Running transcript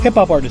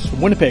Hip-hop artists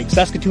from Winnipeg,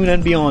 Saskatoon,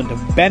 and beyond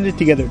have banded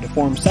together to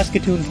form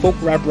Saskatoon Folk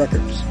Rap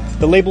Records.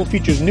 The label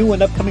features new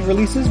and upcoming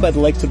releases by the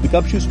likes of the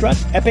Gumshoe Strut,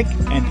 Epic,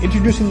 and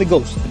Introducing the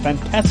Ghost, the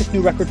fantastic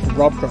new record from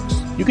Rob Crooks.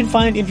 You can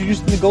find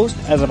Introducing the Ghost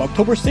as of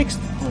October 6th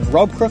on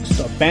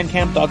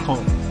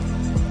robcrooks.bandcamp.com.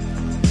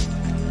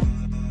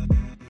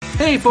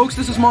 Hey folks,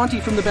 this is Monty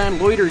from the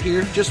band Loiter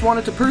here. Just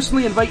wanted to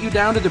personally invite you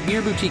down to the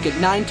Beer Boutique at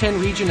 910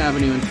 Regent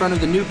Avenue in front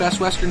of the new Best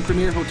Western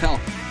Premier Hotel.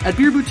 At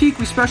Beer Boutique,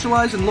 we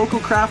specialize in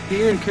local craft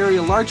beer and carry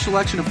a large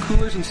selection of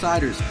coolers and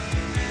ciders.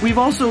 We've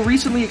also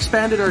recently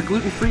expanded our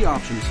gluten-free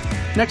options.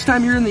 Next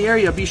time you're in the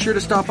area, be sure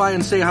to stop by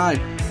and say hi.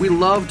 We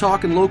love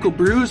talking local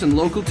brews and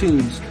local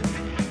tunes.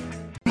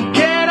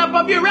 Get up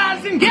off your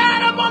ass and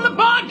get up on the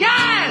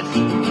podcast!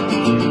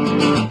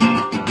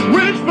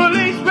 Which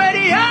Police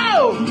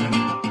Radio?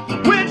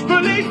 Which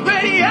Police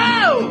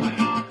Radio?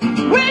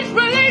 Which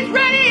Police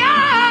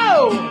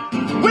Radio?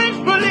 Which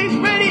Police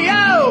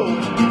Radio?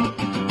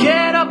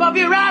 Get up off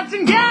your ass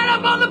and get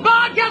up on the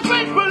podcast,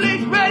 Which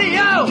Police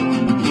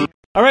Radio?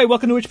 All right,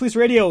 welcome to Witch Police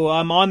Radio.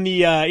 I'm on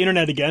the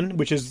internet again,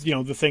 which is,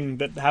 the thing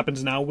that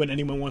happens now when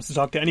anyone wants to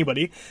talk to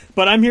anybody.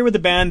 But I'm here with a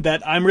band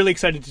that I'm really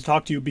excited to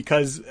talk to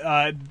because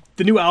the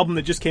new album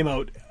that just came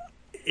out,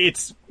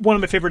 it's one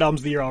of my favorite albums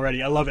of the year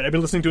already. I love it. I've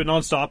been listening to it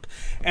nonstop,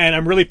 and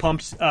I'm really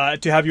pumped to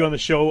have you on the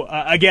show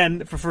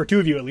again, for two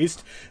of you at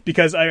least,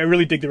 because I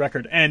really dig the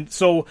record. And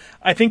so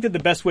I think that the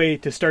best way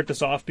to start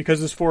this off, because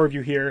there's four of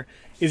you here,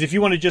 is if you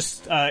want to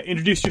just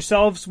introduce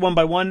yourselves one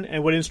by one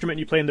and what instrument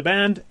you play in the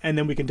band, and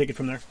then we can take it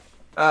from there.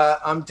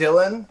 I'm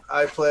Dylan.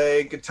 I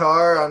play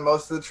guitar on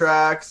most of the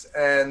tracks,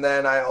 and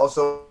then I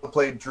also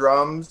play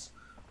drums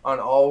on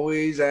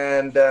Always,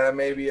 and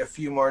maybe a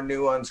few more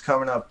new ones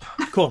coming up.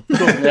 Cool.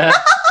 Yeah.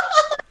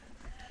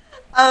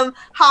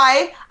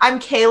 Hi, I'm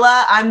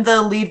Kayla. I'm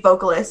the lead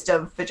vocalist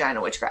of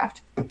Vagina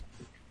Witchcraft.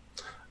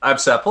 I'm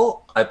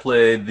Seppel. I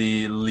play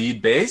the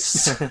lead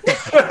bass.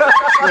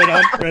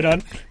 Right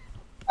on.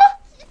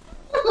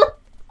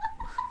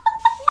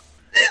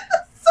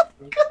 That's so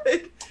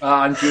good.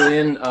 I'm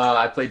Julian.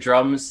 I play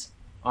drums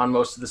on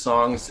most of the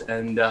songs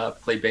and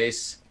play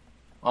bass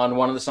on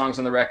one of the songs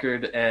on the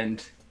record.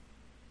 And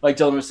like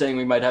Dylan was saying,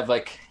 we might have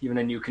even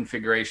a new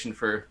configuration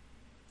for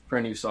a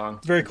new song.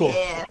 Very cool.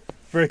 Yeah.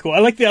 Very cool. I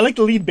like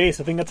the lead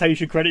bass. I think that's how you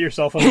should credit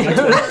yourself on the next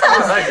one.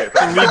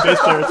 The lead bass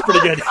player. It's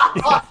pretty good.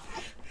 Yeah.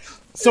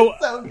 So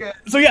good.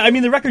 So yeah, I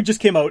mean, the record just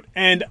came out,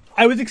 and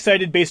I was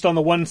excited based on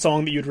the one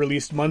song that you'd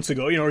released months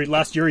ago, or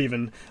last year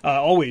even,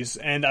 Always,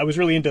 and I was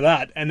really into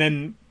that. And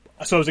then,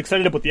 so I was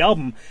excited about the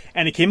album,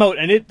 and it came out,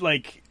 and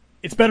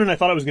it's better than I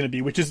thought it was going to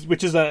be, which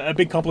is a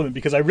big compliment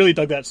because I really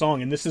dug that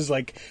song, and this is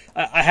I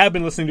have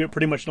been listening to it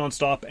pretty much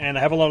nonstop, and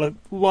I have a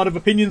lot of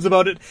opinions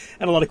about it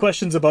and a lot of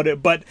questions about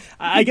it. But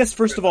I guess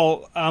first of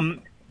all,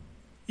 when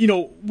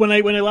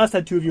I last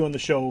had two of you on the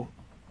show,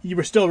 you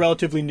were still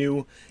relatively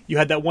new. You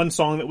had that one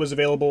song that was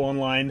available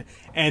online,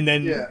 and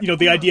then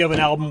the idea of an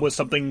album was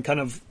something kind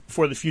of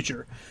for the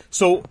future.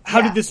 So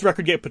how did this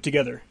record get put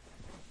together?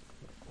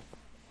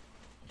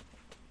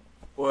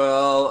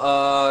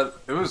 Well,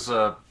 it was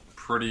a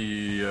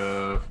pretty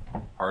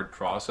hard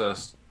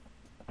process,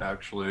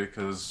 actually,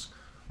 because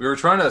we were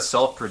trying to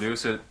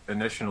self-produce it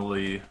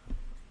initially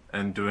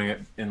and doing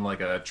it in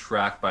a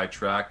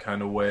track-by-track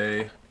kind of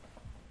way,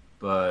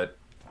 but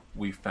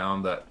we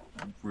found that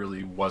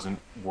really wasn't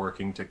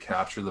working to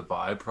capture the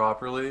vibe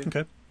properly.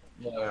 Okay.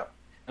 Yeah.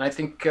 And I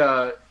think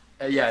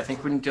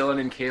when Dylan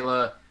and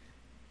Kayla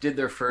did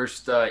their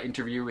first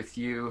interview with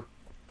you,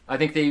 I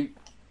think they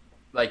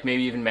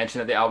maybe even mentioned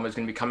that the album was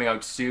going to be coming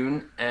out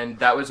soon, and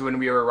that was when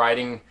we were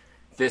riding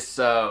this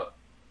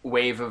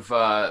wave of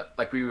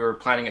we were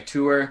planning a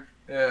tour,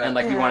 and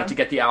we wanted to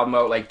get the album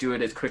out, do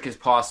it as quick as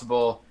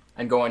possible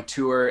and go on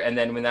tour. And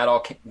then when that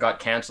all got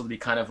canceled, we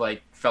kind of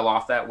fell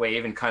off that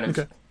wave and kind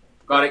of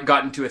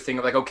got into a thing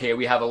of okay,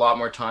 we have a lot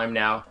more time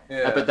now.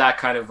 But that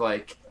kind of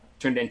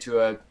turned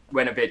into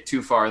went a bit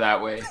too far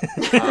that way.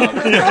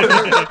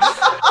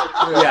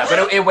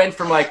 But it went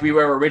from we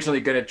were originally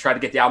going to try to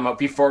get the album out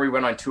before we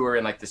went on tour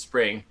in the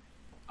spring,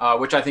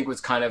 which I think was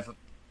kind of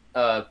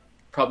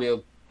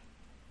probably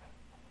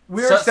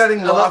we were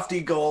setting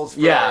lofty goals.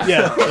 For us. We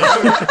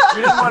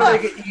didn't want to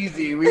make it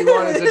easy. We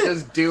wanted to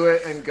just do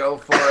it and go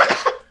for it.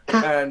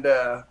 And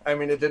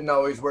it didn't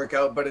always work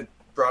out, but it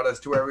brought us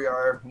to where we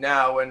are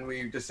now, when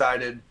we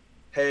decided,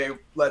 hey,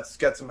 let's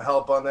get some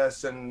help on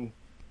this. And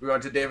we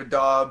went to David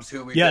Dobbs,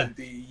 who we did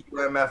the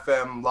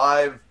UMFM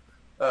live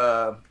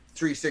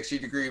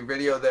 360-degree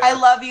video there. I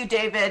love you,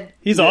 David.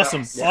 He's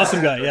awesome.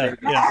 Awesome guy,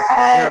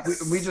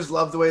 Yes. We just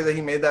love the way that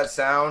he made that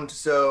sound.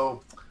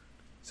 So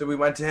we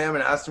went to him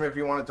and asked him if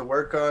he wanted to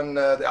work on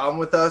the album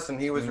with us,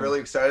 and he was really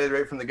excited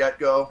right from the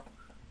get-go.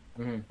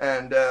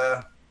 And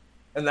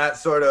that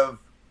sort of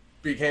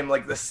became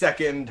the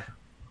second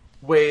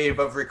wave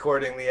of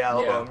recording the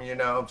album,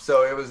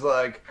 So it was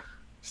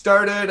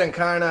started and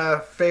kind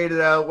of faded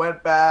out,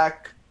 went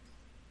back,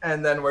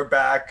 and then we're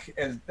back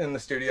in the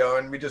studio,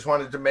 and we just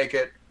wanted to make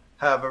it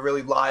have a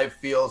really live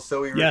feel,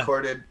 so we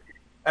recorded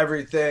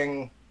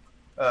everything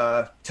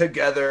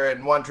together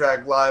and one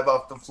track live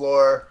off the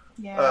floor.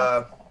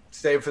 Yeah.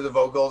 Save for the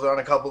vocals on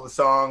a couple of the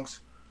songs.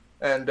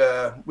 And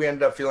we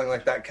ended up feeling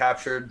like that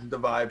captured the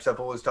vibe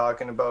Seppo was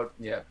talking about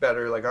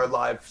better, like our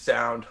live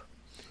sound.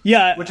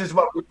 Yeah. Which is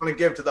what we want to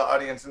give to the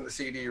audience in the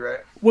CD,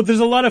 right? Well, there's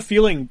a lot of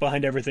feeling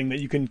behind everything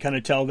that you can kind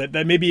of tell that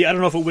maybe, I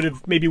don't know if it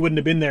wouldn't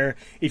have been there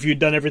if you'd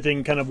done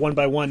everything kind of one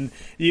by one.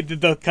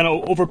 The kind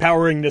of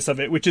overpoweringness of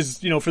it, which is,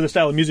 for the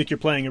style of music you're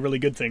playing, a really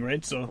good thing,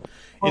 right? So.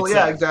 Well,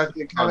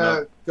 exactly. It kind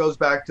of goes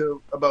back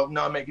to about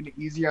not making it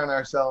easy on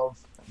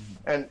ourselves.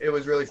 And it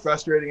was really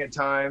frustrating at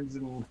times,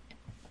 and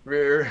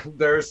there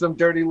were some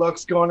dirty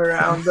looks going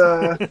around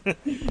the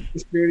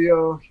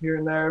studio here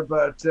and there,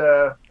 but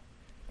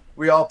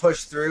we all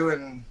pushed through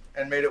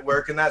and made it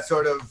work. And that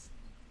sort of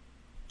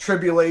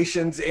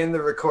tribulations in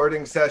the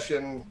recording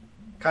session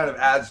kind of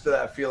adds to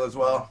that feel as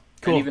well.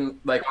 Cool. And even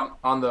like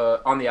on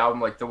the album,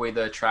 like the way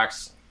the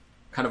tracks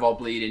kind of all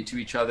bleed into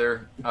each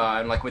other,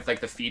 and like with like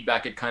the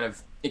feedback, it kind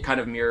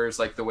of mirrors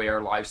like the way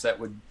our live set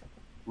would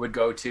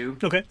go too.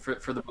 Okay.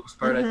 For the most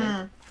part, I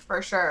think.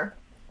 For sure.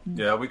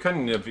 Yeah, we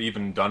couldn't have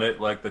even done it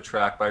like the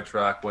track by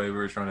track way we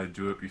were trying to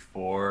do it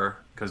before,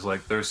 because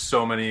like there's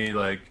so many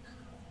like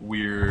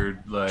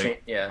weird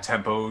like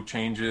tempo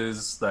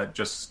changes that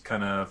just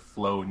kind of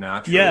flow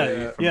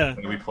naturally from the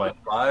way we play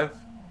live.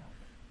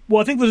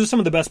 Well, I think those are some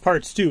of the best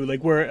parts too.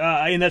 Like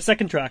where in that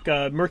second track,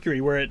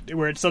 Mercury, where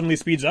it suddenly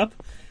speeds up.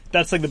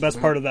 That's like the best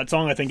part of that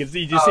song. I think it's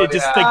like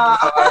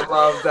I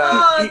love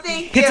that.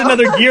 Hits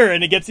another gear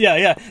and it gets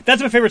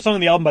That's my favorite song on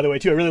the album, by the way,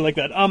 too. I really like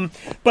that.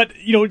 But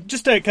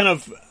just to kind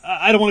of,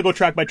 I don't want to go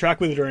track by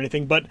track with it or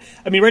anything. But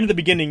I mean, right at the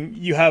beginning,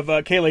 you have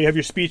Kayla. You have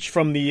your speech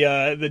from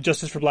the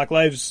Justice for Black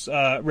Lives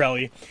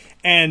rally,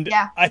 and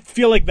I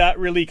feel like that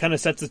really kind of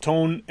sets the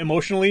tone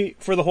emotionally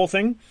for the whole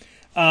thing.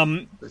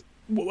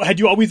 Had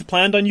you always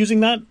planned on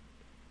using that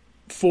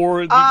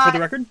for the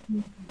record?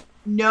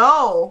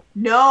 No,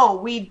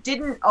 we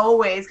didn't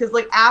always, because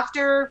like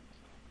after,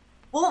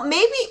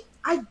 maybe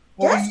I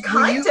guess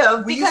kind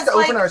of we because used to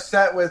open our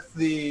set with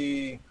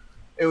it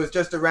was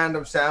just a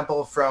random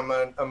sample from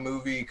a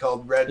movie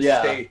called Red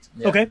State.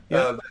 Yeah. Okay.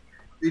 The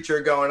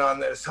creature going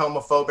on this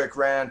homophobic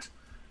rant,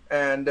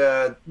 and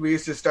we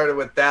used to start it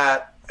with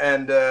that,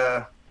 and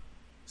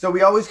so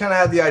we always kind of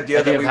had the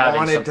idea that we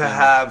wanted to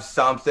have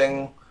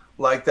something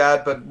like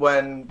that. But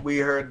when we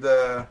heard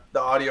the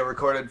audio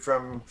recorded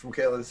from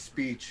Kayla's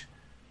speech,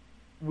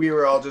 we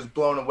were all just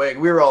blown away.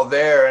 We were all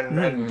there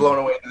and blown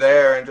away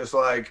there, and just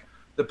like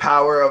the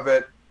power of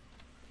it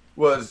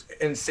was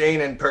insane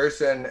in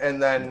person,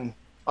 and then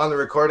on the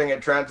recording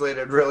it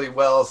translated really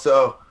well.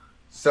 So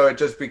it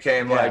just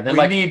became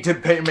we need to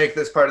make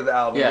this part of the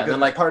album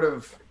because it's part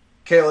of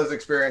Kayla's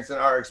experience and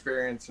our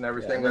experience and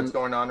everything that's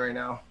going on right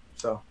now.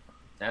 So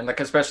and like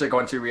especially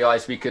going to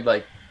realize we could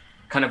like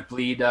kind of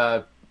bleed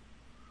like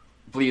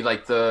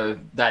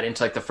that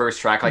into like the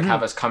first track, like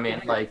have us come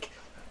in like.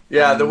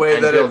 Yeah, the way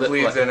that it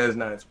bleeds in is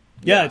nice.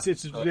 Yeah,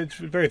 it's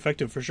very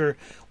effective for sure.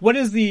 What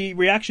has the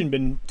reaction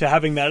been to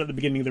having that at the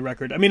beginning of the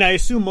record? I mean, I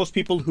assume most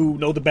people who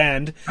know the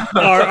band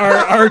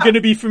are going to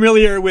be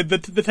familiar with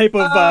the type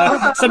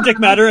of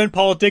subject matter and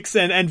politics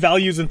and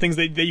values and things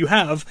that you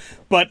have,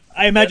 but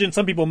I imagine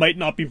some people might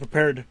not be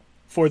prepared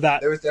for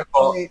that. There was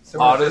definitely some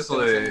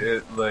honestly,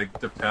 it like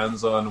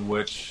depends on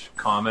which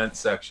comment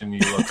section you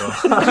look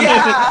on.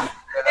 Yeah.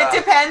 It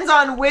depends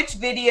on which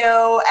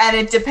video, and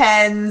it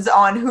depends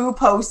on who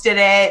posted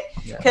it.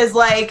 Because,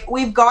 like,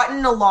 we've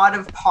gotten a lot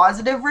of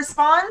positive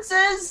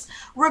responses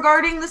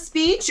regarding the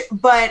speech,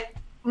 but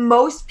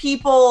most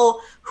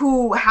people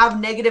who have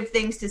negative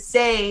things to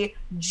say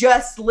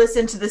just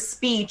listen to the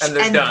speech,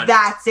 and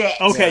that's it.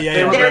 Okay,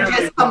 They're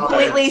just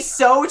completely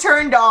so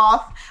turned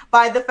off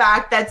by the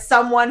fact that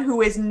someone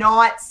who is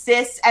not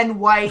cis and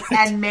white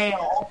and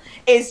male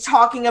is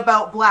talking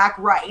about black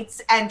rights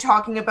and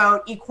talking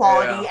about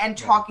equality and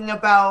talking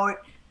about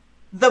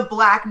the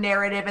black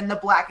narrative and the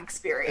black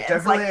experience. It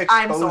definitely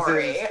I'm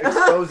sorry.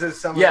 exposes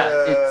some of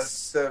the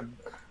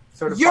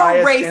sort of your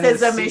bias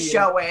racism is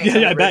showing.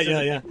 Yeah, I bet.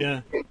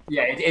 Yeah.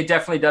 Yeah, it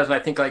definitely does. And I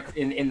think like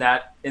in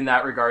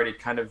that regard, it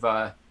kind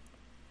of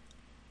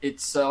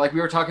it's like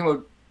we were talking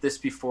about this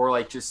before,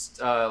 like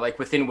just like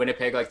within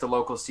Winnipeg, like the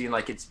local scene,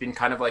 like it's been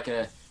kind of like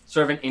a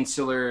sort of an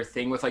insular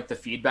thing with like the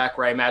feedback,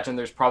 where I imagine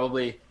there's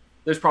probably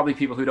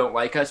people who don't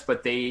like us,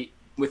 but they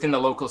within the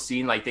local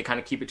scene, like they kind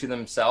of keep it to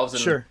themselves.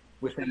 And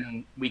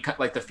within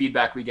like the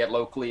feedback we get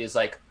locally is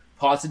like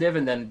positive,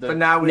 and then the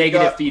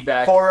negative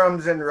feedback.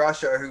 Forums in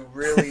Russia who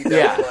really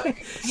don't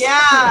like.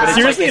 Yeah.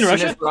 Seriously, in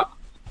Russia?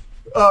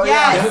 Oh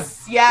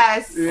yes.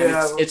 Yeah.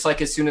 It's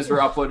like as soon as we're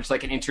uploaded, it's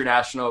like an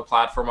international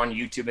platform on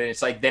YouTube, and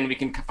it's like then we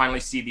can finally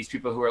see these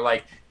people who are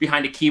like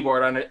behind a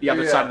keyboard on the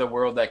other side of the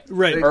world, like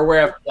or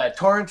wherever. That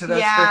torrented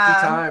us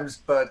 50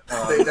 times, but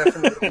they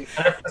definitely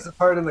that's a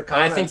part in the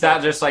comments. And I think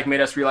that just like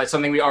made us realize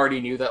something we already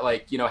knew, that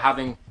like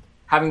having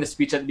the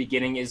speech at the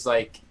beginning is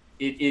like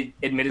it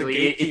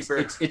admittedly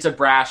it's a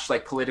brash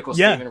like political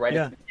statement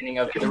at the beginning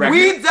of the record.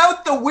 Weeds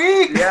out the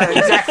weak. Yeah,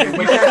 exactly.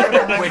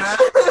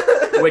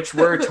 which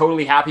we're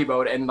totally happy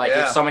about. And like,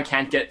 Yeah. if someone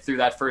can't get through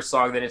that first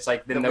song, then it's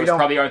like, then Then we those don't-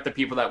 probably aren't the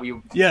people that we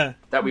Yeah.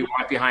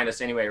 want behind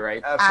us anyway,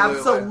 right?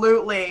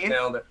 Absolutely.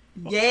 Nailed it.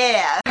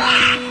 Yeah.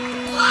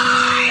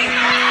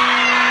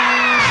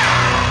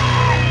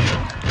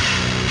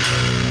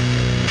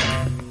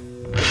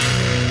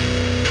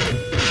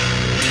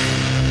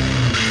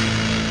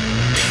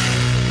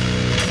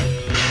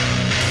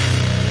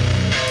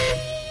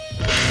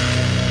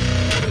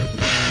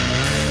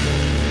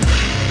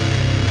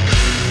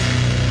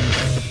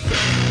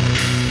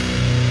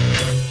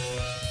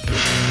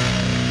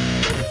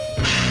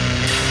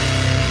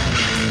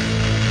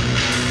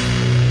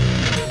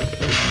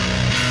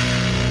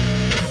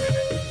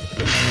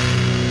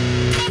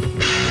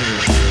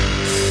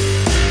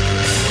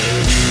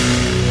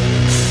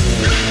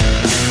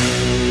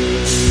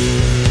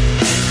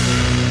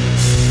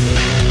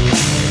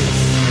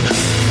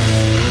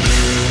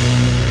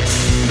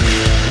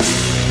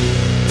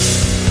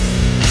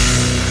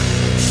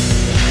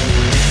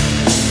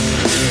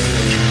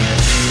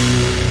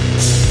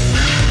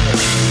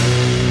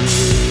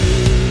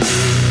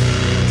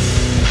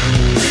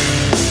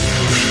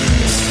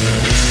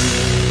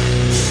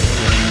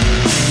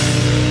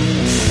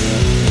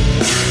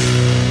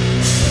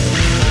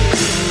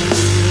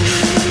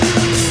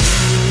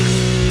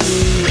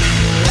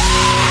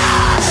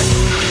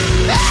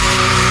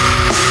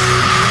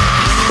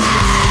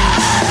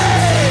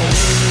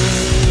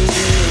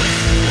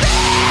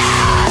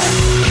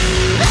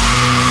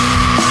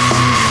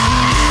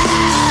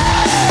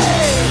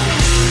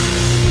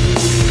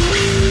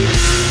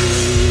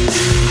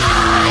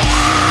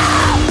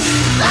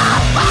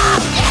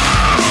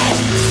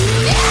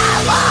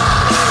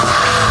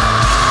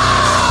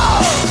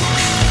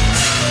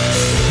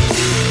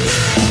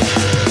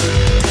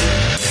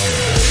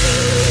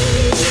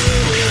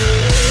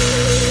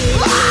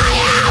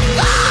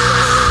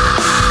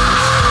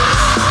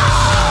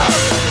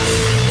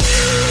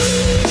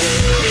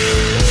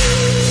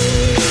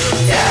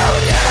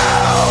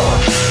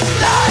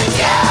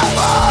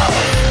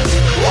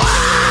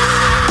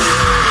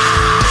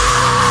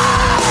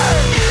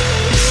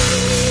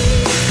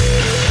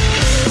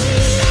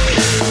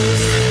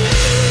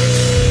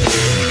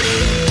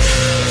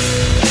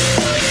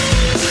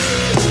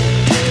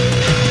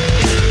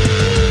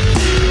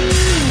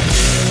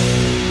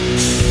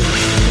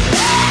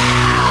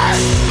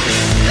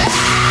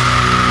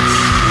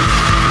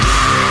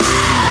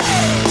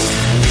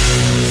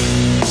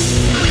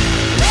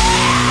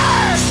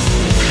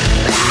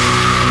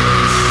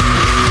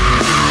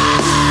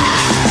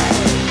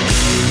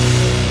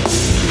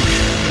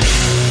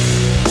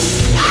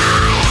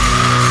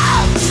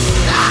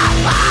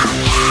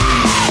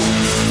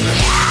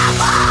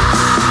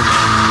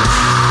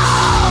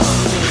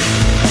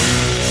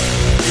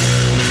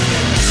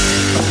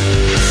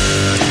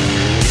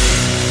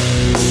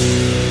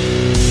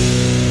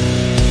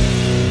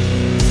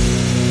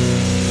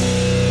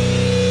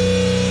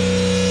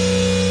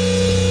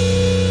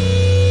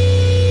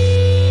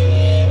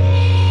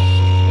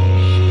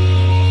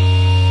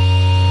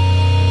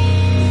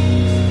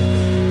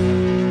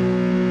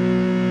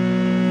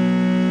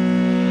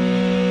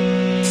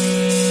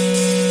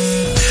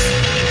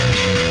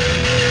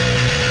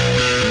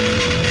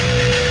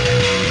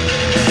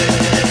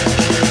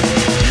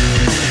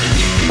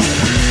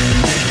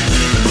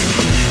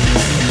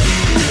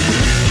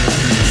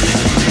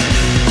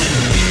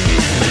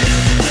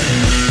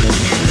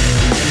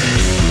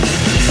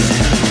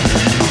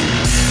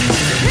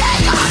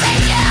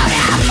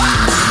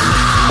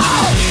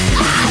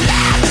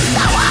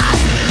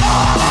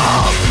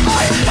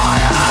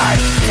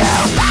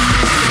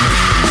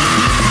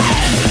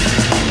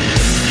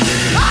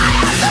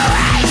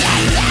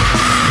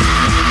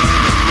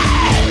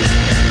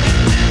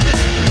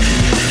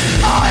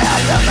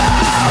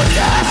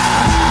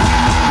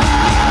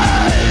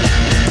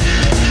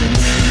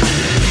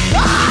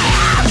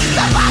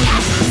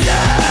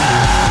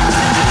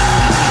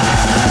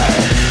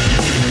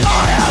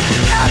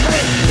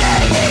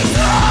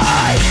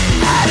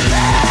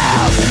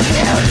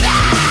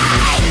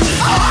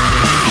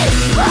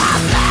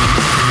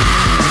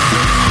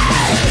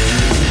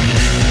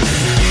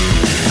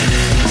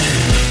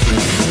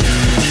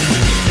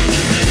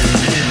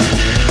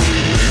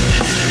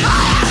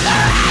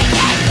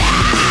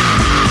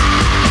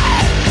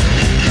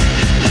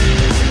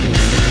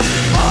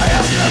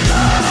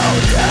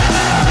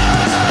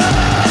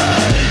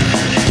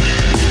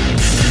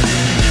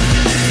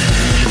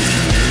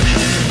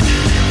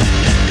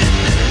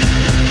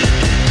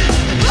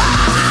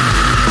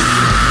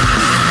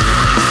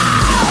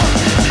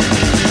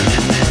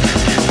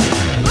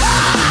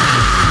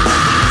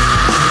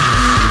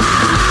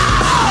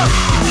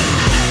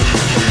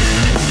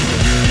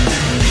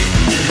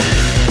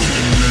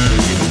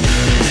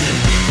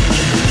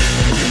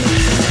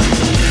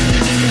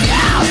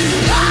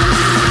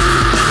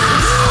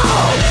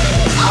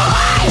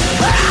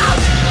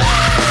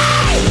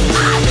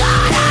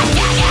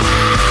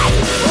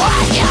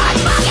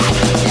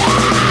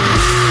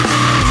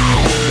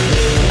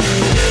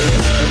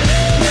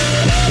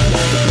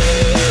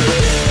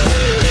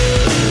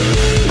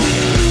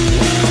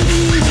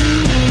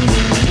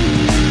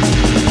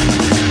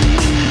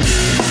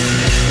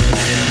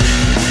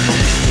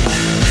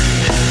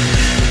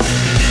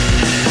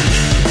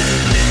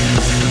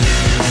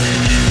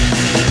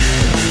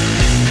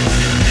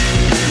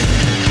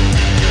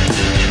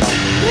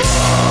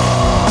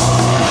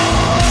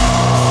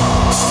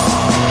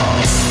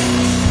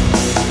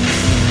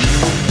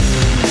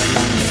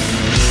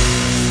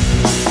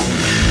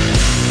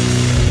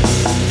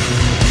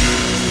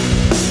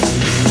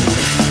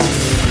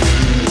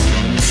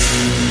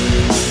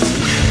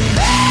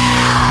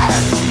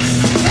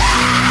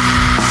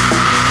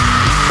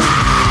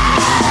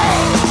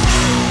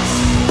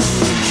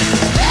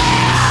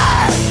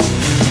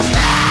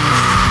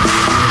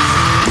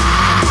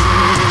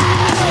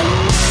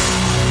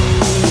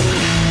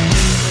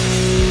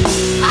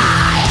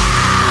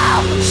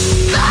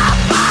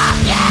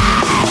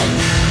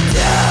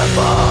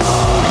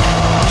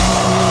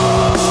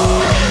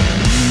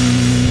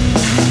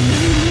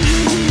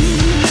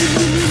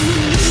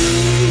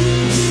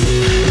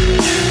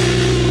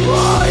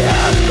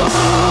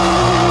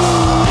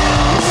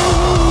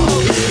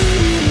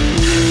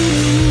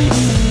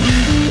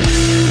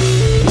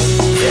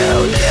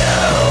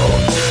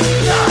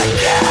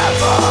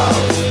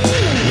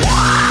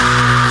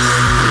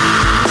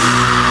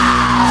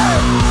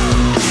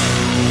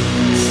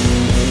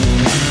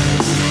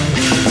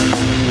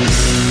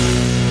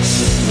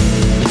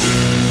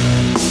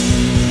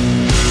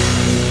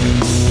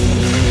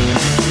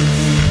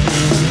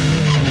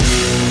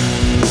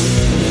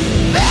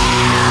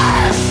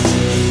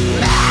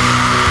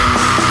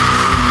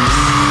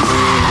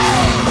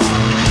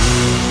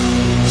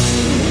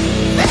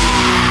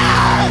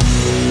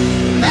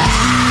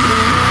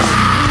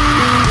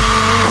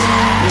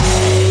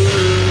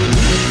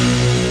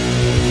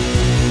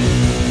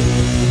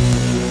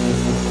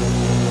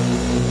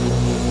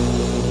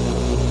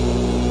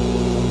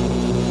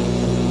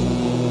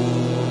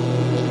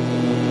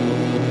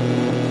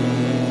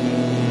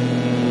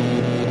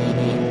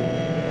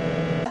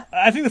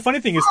 I think the funny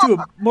thing is too,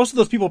 most of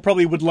those people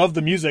probably would love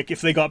the music if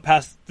they got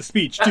past the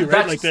speech too,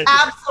 right? Like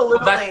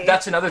absolutely.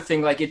 That's another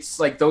thing. Like it's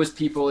like those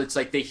people. It's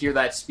like they hear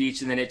that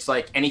speech, and then it's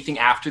like anything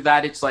after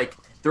that. It's like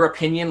their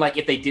opinion. Like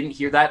if they didn't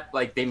hear that,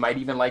 like they might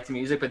even like the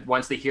music, but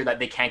once they hear that,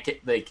 they can't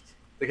get like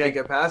they can't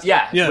get past.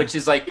 Yeah, which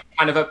is like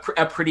kind of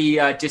a pretty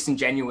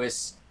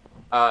disingenuous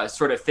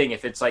sort of thing.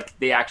 If it's like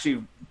they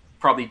actually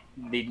probably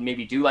they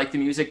maybe do like the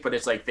music, but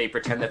it's like they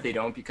pretend that they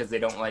don't because they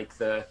don't like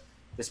the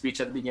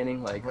speech at the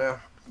beginning. Like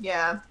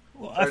yeah.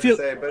 Well, I feel,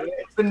 but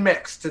it's been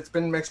mixed. It's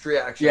been mixed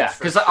reactions. Yeah,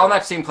 because on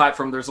that same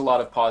platform, there's a lot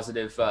of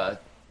positive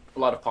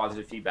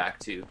feedback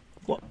too.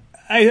 Well,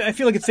 I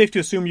feel like it's safe to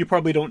assume you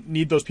probably don't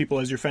need those people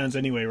as your fans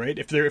anyway, right?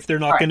 If they're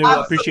not going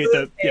to appreciate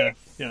that,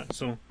 yeah.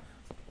 So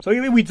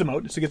it weeds them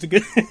out. So it's a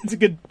good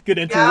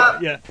entry.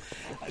 Yeah.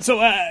 So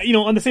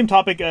on the same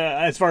topic,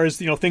 as far as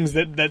things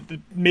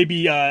that may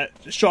be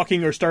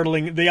shocking or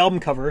startling, the album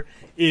cover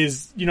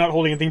is you're not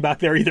holding anything back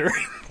there either.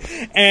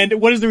 And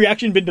what has the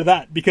reaction been to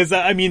that? Because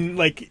I mean,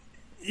 like,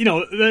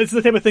 that's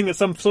the type of thing that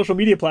some social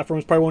media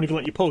platforms probably won't even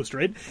let you post,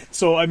 right?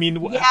 So I mean,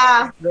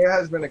 there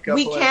has been a couple.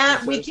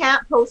 We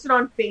can't post it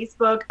on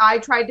Facebook. I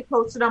tried to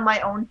post it on my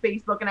own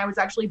Facebook, and I was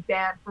actually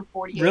banned for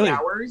 48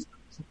 hours.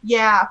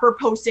 Yeah, for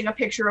posting a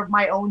picture of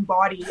my own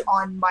body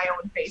on my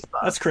own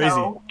Facebook. That's crazy.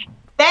 So,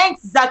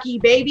 thanks, Zucky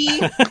baby.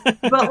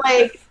 But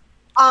like,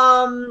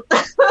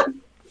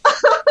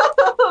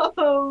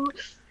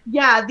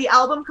 yeah, the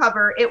album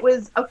cover. It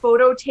was a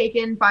photo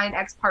taken by an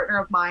ex-partner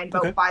of mine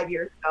about 5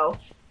 years ago,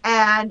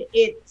 and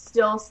it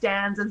still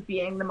stands as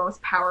being the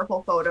most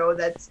powerful photo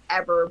that's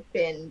ever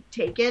been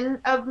taken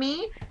of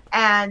me.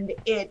 And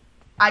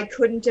I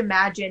couldn't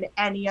imagine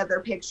any other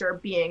picture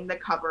being the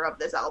cover of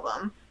this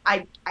album.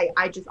 I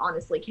just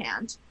honestly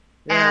can't.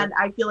 Yeah. And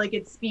I feel like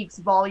it speaks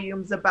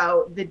volumes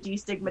about the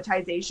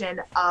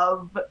destigmatization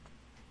of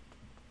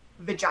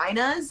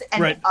vaginas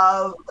and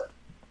of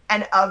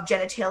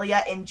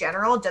genitalia in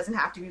general. It doesn't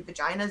have to be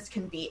vaginas,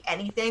 can be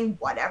anything,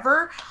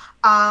 whatever.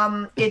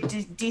 It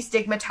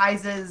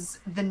destigmatizes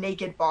the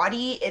naked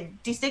body.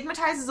 It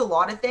destigmatizes a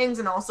lot of things,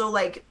 and also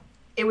like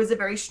it was a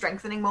very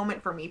strengthening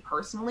moment for me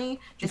personally,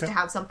 just to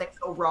have something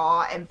so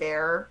raw and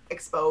bare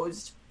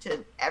exposed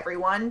to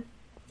everyone.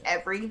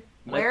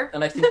 Everywhere.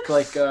 And I think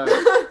like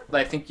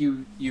I think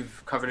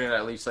you've covered it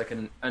at least like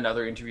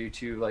another interview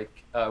too,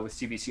 like with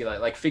CBC,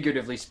 like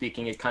figuratively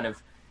speaking, it kind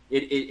of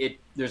it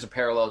there's a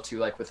parallel to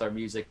like with our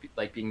music,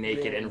 like being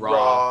naked and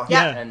raw.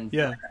 And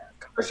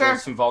for sure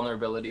some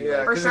vulnerability.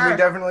 Yeah, because we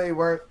definitely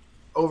weren't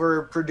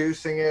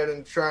overproducing it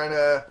and trying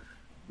to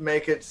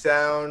make it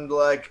sound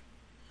like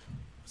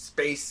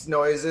space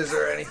noises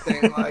or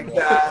anything like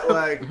that.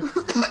 Like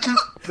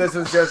this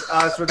was just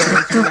us with our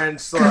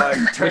instruments,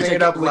 like turning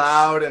it up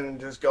loud and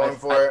just going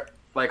for it.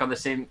 Like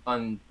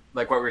on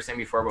like what we were saying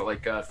before about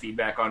like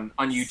feedback on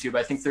YouTube.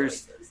 I think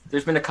there's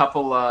been a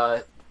couple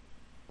a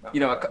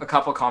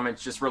couple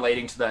comments just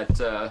relating to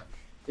that.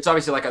 It's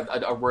obviously like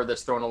a word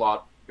that's thrown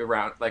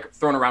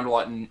around a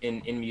lot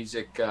in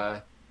music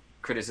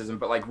criticism,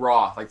 but like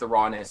raw, like the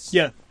rawness.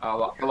 Yeah. A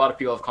lot of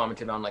people have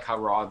commented on like how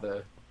raw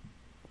the.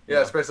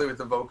 Yeah, especially with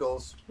the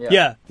vocals.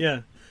 Yeah.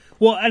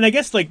 Well, and I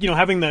guess like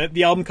having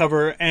the album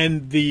cover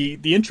and the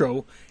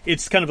intro,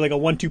 it's kind of like a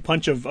 1-2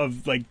 punch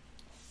of like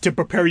to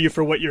prepare you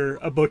for what you're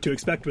about to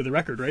expect with the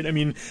record, right? I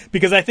mean,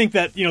 because I think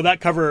that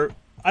that cover,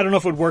 I don't know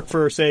if it would work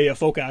for say a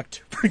folk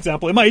act, for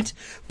example. It might,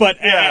 but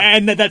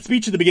and that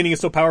speech at the beginning is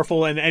so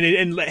powerful and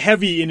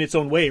heavy in its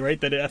own way,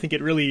 right? That I think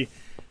it really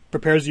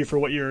prepares you for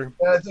what you're.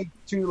 And I think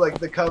too, like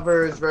the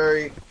cover is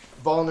very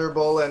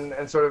vulnerable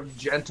and sort of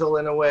gentle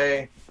in a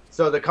way.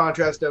 So the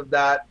contrast of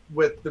that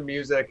with the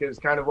music is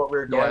kind of what we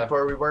were going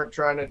for. We weren't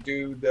trying to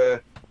do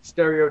the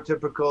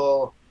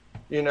stereotypical,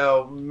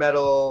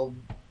 metal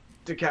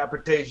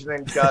decapitation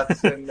and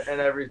guts and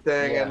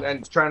everything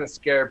and trying to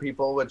scare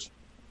people, which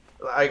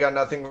I got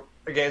nothing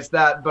against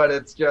that, but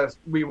it's just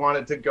we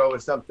wanted to go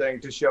with something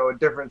to show a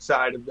different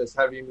side of this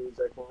heavy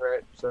music,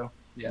 right? So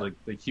like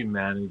the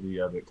humanity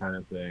of it kind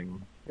of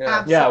thing. Which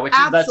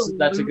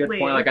that's a good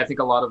point. Like I think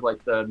a lot of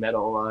like the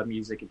metal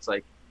music, it's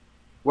like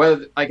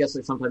I guess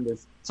like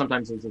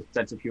sometimes there's a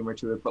sense of humor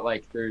to it, but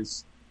like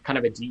there's kind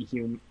of a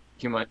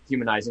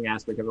humanizing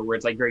aspect of it where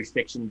it's like very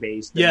fiction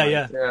based.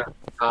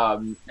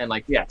 And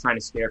like trying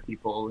to scare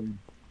people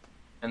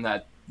and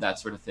that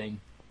sort of thing.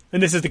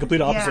 And this is the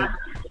complete opposite.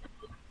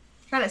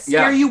 Trying to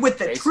scare you with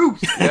the truth.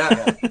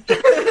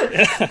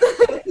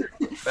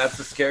 That's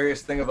the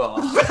scariest thing of all.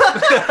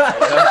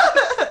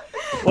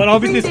 Well,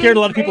 obviously it scared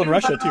a lot of people in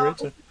Russia too, right?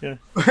 So,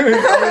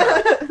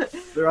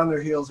 They're on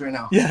their heels right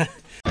now. Yeah.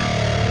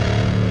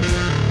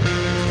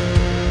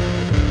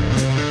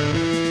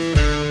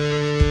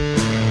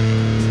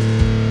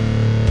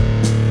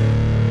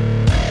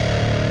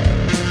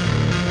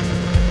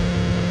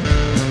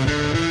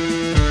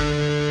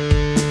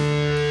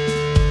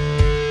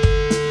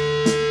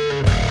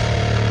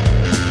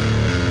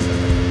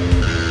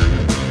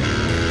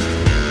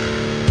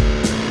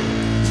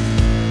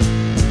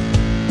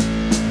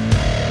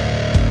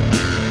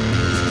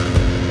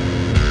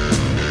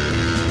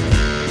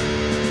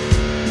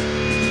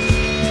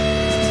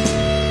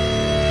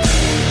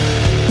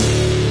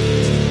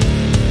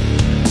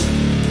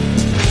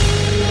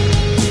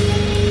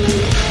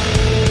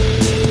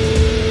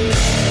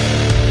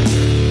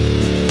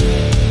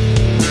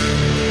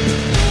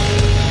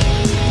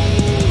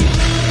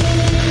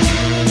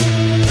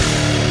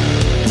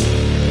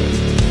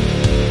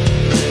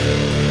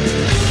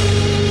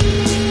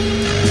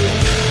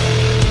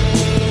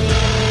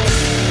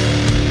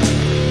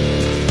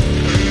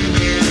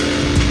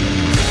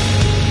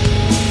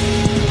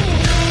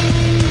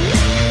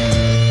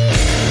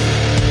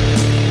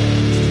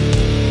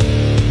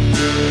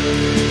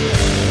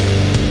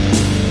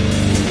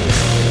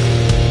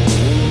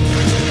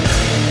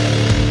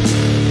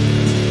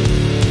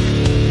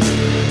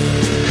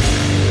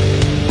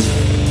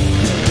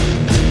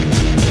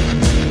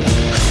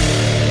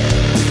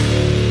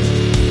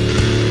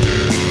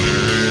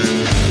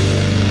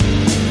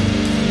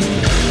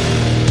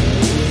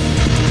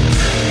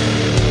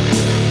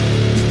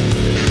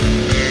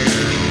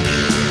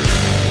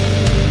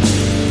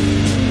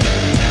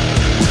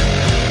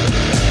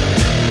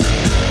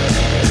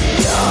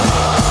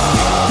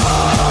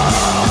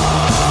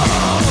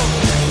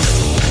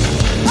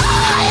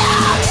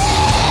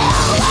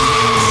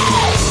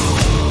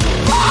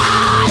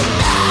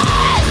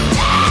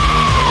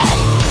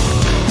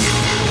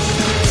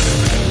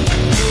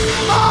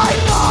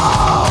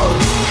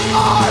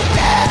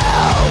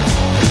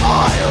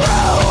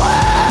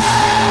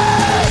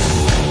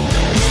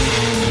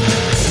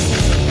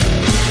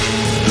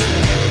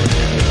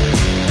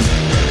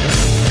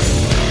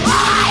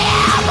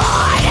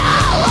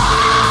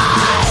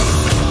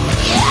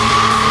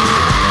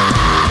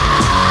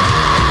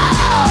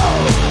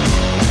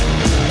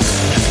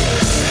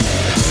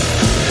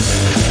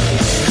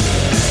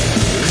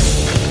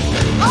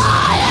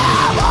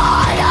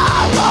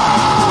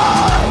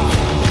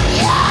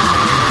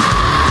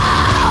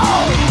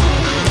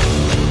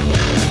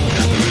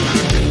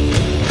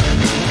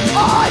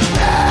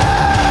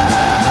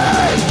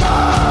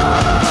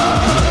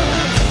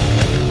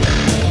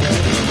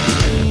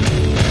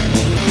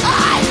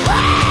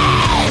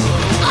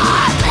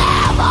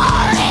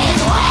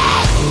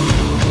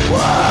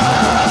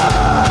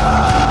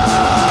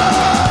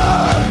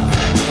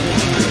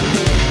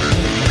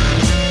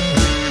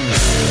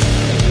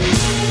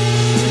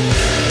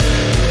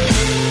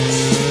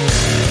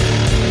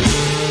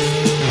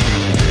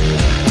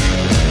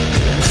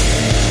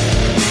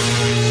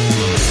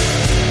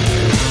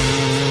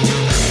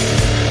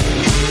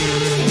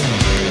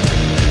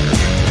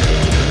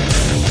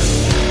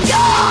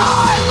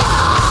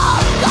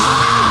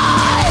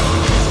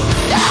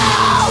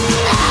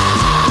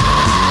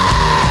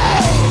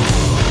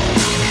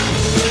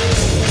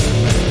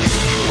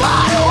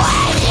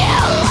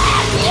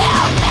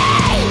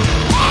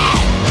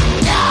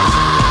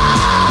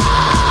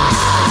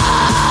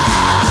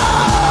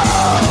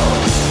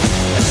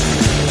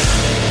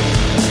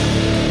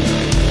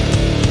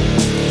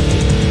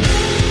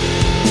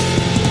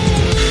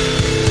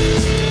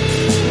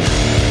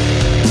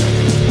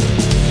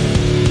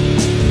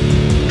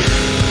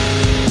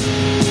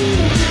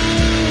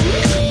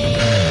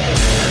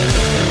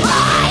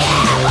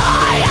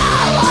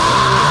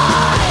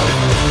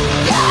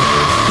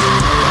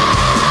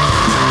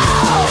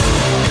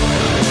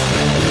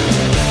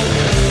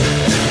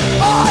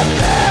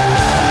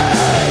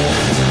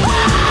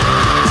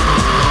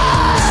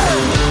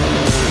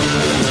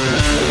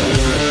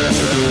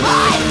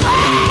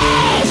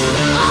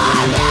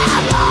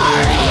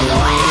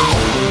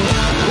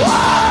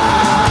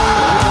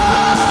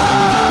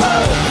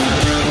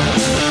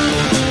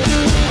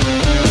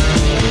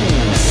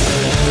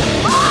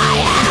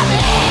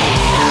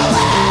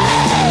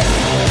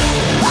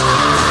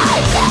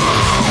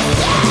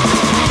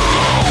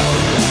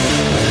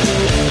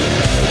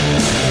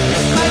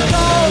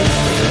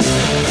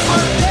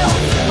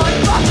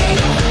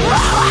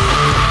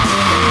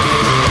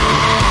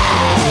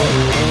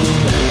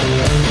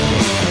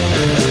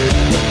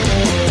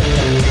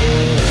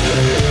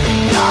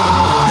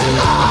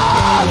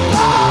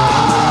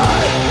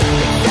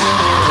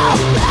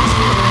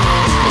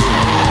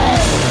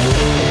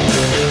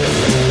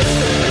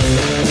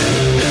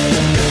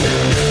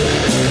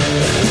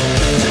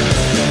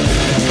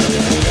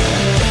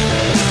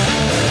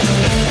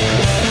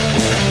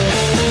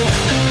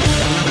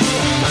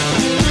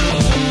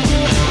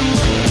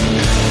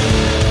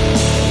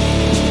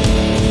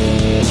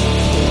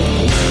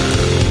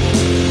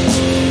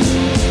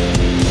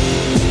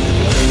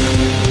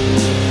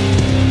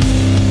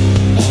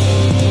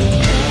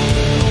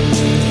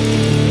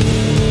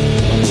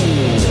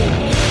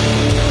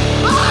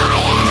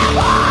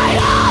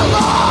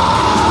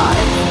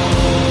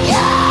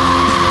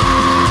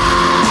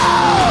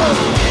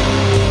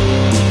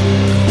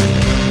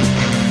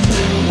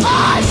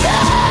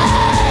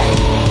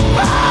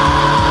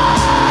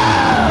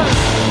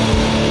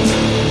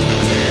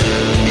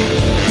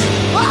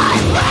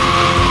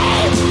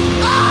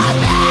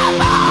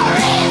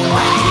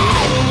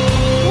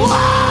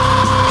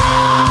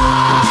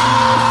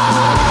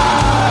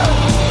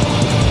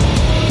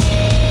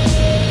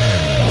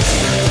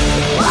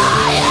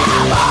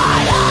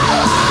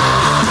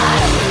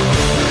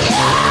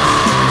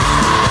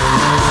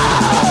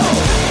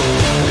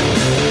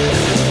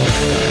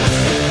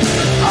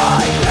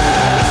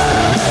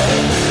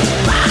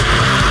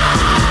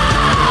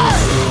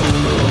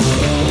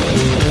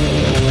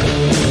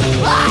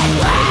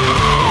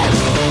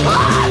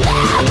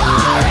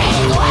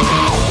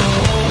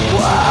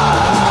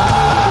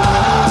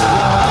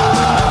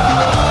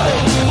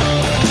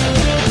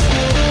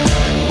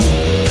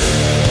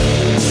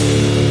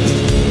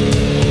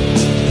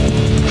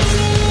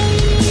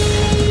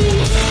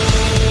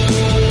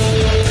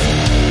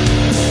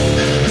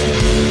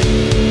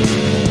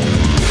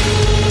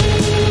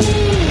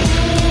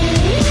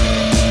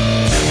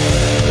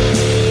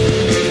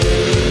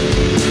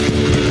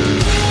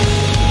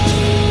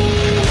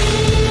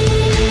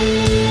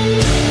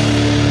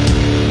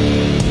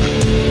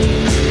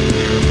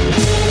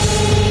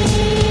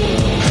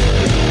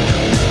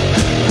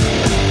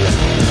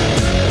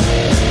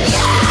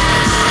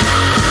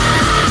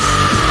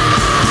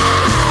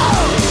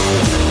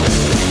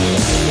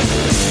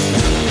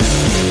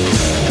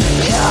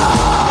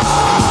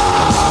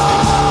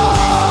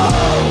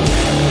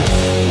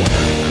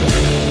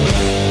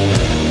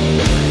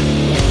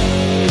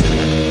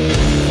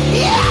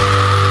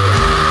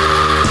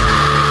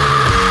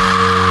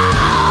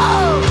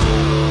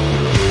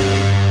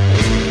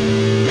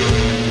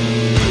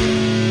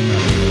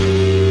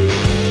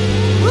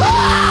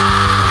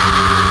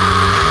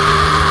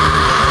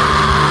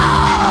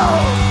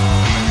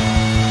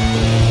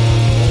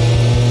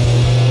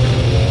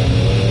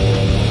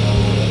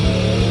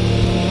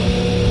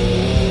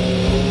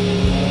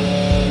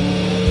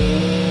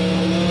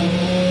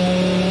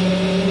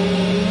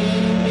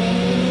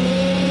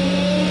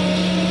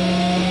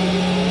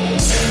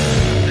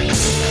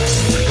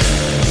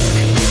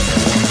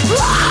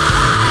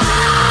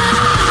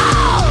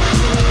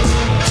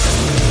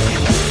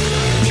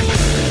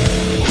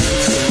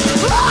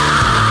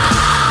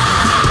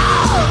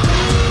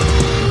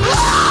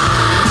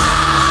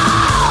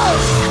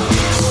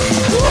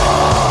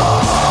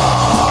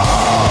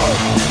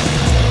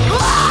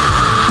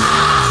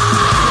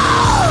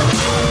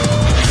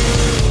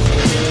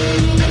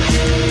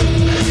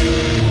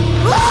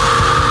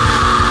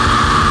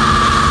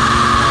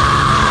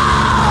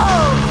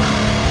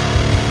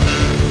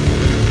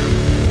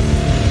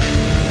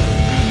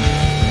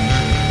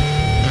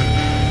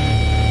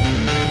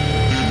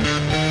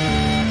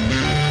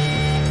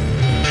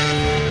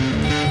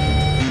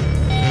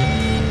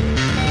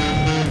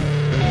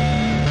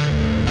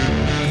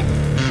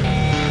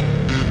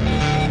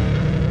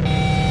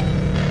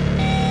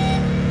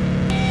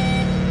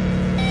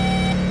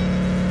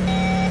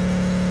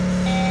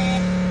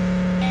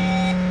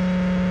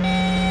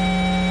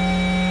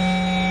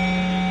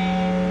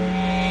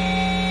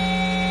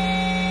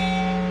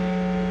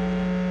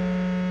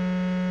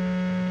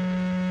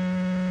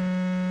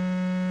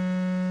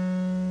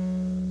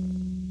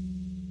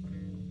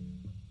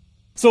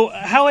 So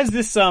how is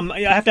this, I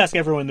have to ask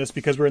everyone this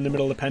because we're in the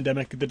middle of the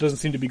pandemic that doesn't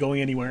seem to be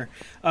going anywhere.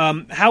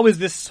 How has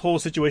this whole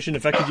situation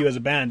affected you as a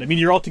band? I mean,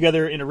 you're all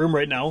together in a room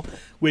right now,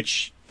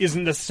 which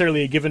isn't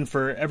necessarily a given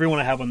for everyone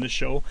to have on this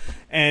show.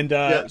 And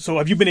so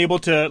have you been able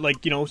to,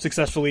 like, you know,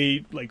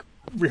 successfully, like,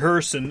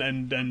 rehearse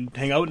and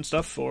hang out and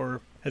stuff,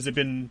 or has it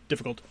been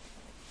difficult?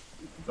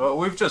 Well,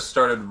 we've just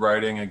started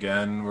writing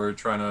again. We're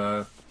trying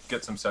to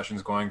get some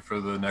sessions going for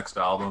the next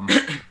album.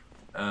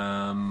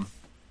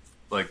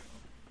 Like,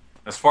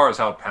 as far as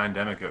how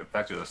pandemic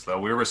affected us, though,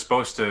 we were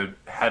supposed to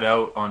head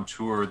out on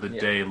tour the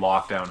day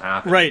lockdown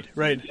happened. Right.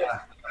 Yeah,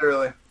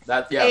 literally.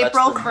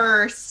 April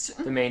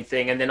 1st. The main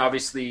thing. And then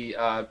obviously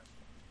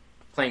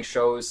playing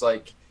shows,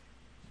 like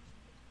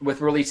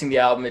with releasing the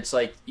album, it's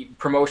like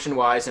promotion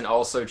wise and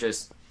also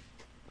just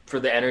for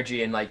the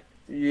energy and like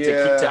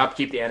to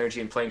upkeep the energy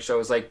and playing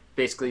shows. Like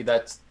basically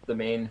that's the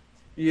main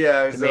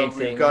main thing.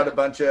 We've got a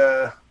bunch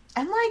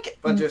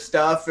of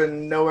stuff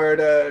and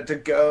nowhere to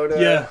go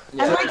to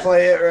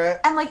play it, right?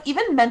 And like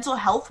even mental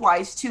health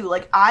wise too.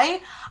 Like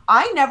I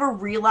never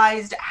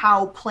realized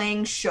how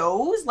playing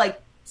shows like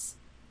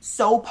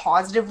so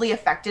positively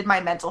affected my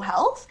mental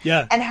health.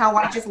 Yeah. And how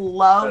I just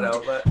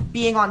loved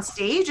being on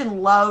stage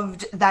and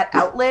loved that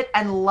outlet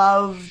and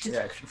loved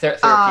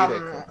therapeutic.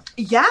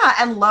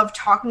 And loved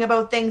talking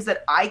about things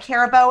that I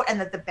care about and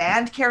that the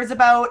band cares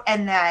about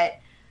and that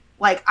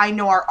like I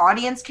know our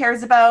audience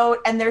cares about,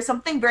 and there's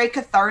something very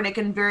cathartic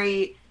and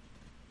very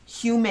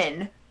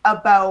human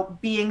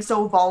about being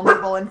so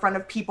vulnerable in front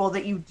of people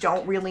that you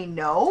don't really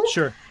know.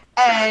 Sure.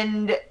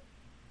 And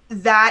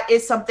that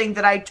is something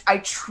that I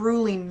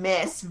truly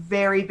miss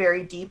very,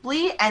 very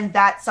deeply, and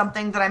that's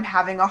something that I'm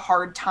having a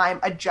hard time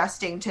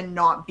adjusting to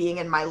not being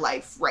in my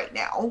life right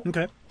now.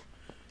 Okay.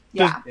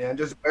 Yeah. Yeah,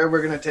 just where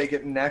we're gonna take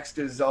it next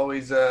is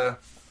always a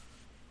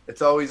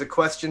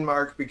question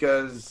mark,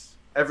 because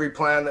every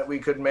plan that we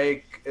could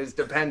make is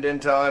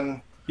dependent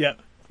on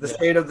the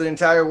state of the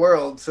entire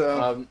world.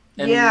 So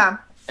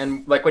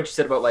and like what you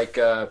said about like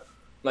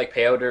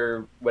payout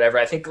or whatever,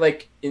 I think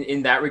like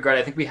in that regard,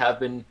 I think we have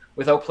been,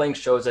 without playing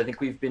shows, I think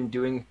we've been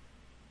doing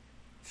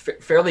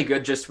fairly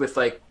good just with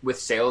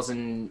sales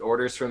and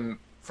orders from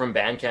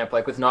Bandcamp.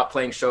 Like with not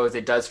playing shows,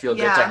 it does feel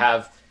good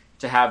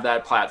to have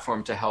that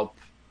platform to help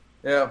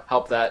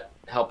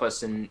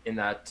us in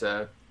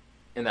that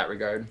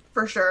regard.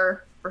 For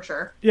sure.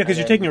 Yeah, because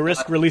you're taking a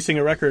risk releasing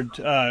a record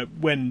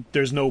when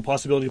there's no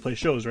possibility to play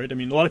shows, right? I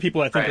mean, a lot of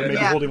people I think are maybe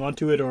holding on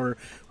to it, or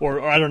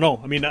I don't know.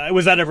 I mean,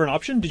 was that ever an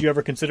option? Did you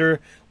ever consider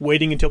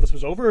waiting until this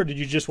was over, or did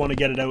you just want to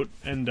get it out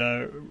and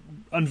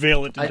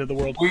unveil it into the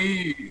world?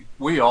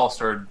 We all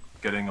started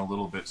getting a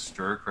little bit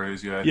stir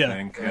crazy, I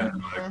think,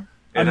 and like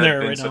I'm it there had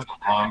been right such now.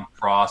 a long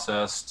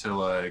process to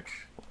like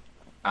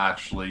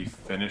actually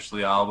finish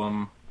the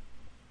album,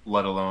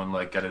 let alone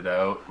like get it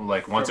out.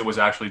 Like once it was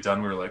actually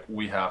done, we were like,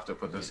 we have to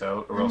put this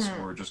out, or else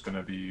we're just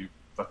gonna be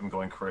fucking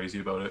going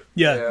crazy about it.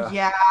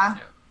 Yeah.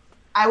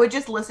 I would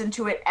just listen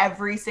to it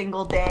every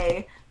single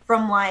day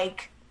from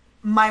like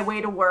my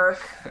way to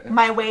work,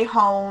 my way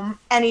home,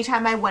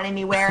 anytime I went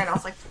anywhere, and I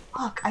was like,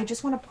 fuck, I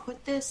just want to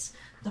put this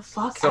the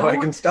fuck out. So I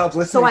can stop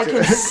listening So I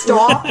can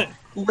stop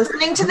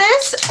listening to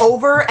this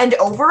over and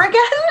over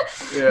again.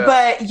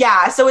 But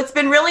yeah, so it's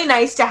been really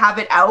nice to have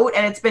it out,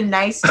 and it's been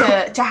nice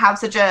to have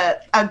such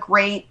a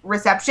great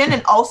reception,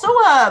 and also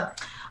a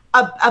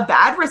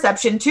bad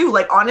reception too.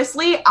 Like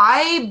honestly,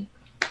 the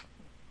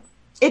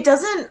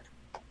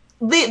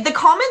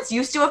comments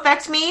used to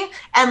affect me,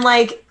 and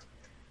like,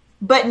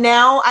 but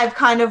now I've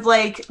kind of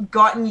like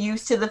gotten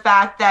used to the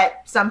fact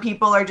that some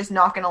people are just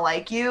not going to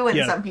like you and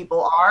some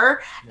people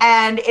are.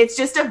 And it's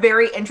just a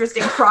very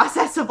interesting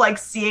process of like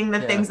seeing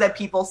the things that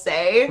people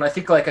say. And I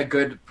think like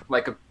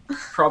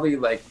probably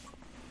like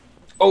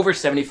over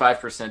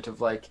 75%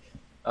 of like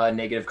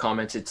negative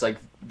comments, it's like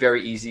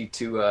very easy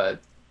to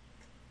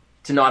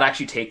not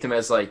actually take them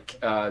as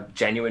like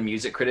genuine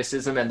music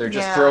criticism, and they're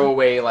just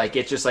throwaway. Like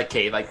it's just like,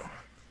 okay, like,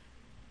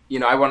 you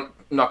know, I'm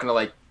not going to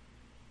like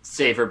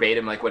say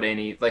verbatim like what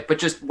any like, but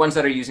just ones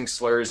that are using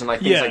slurs and like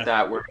things like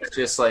that, where it's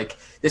just like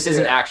this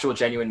isn't actual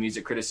genuine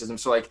music criticism.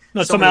 So like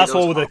some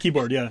asshole with a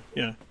keyboard.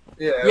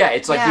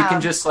 It's like you can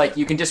just like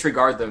you can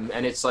disregard them,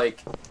 and it's like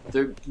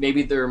there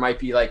might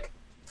be like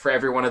for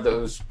every one of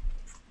those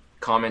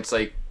comments,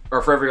 like,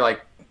 or for every like,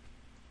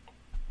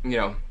 you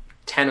know,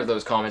 10 of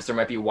those comments, there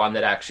might be one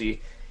that actually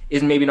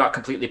is maybe not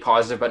completely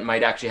positive but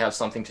might actually have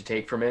something to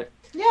take from it.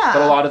 But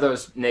a lot of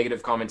those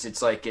negative comments,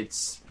 it's like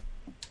it's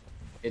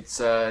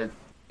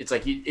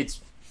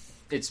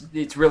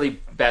really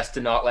best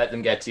to not let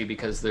them get to you,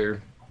 because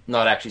they're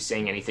not actually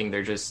saying anything.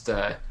 They're just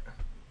kind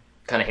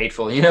of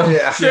hateful, you know?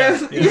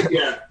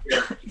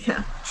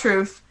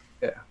 Truth.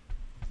 Yeah.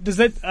 Does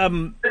that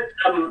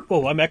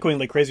whoa, I'm echoing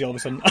like crazy all of a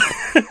sudden.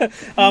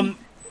 I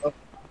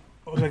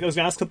was going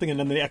to ask something and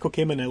then the echo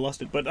came and I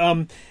lost it. But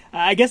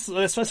I guess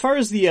as far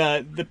as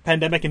the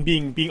pandemic and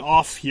being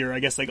off here, I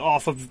guess like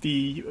off of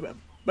the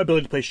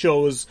ability to play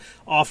shows,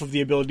 off of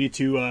the ability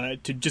to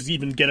just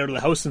even get out of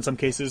the house in some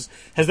cases.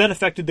 Has that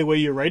affected the way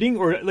you're writing?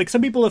 Or like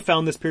some people have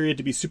found this period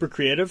to be super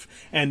creative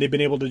and they've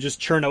been able to just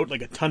churn out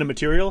like a ton of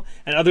material,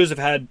 and others have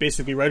had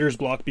basically writer's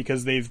block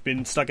because they've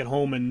been stuck at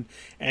home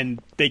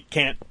and they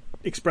can't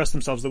express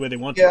themselves the way they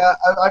want to. Yeah,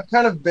 I've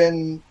kind of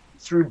been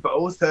through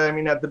both. I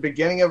mean, at the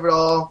beginning of it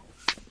all,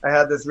 I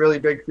had this really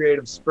big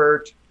creative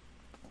spurt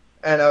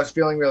and I was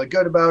feeling really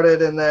good about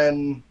it, and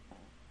then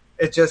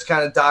it just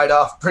kind of died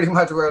off pretty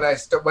much when I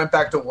went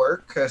back to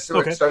work. I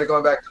started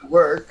going back to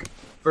work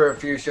for a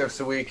few shifts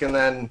a week, and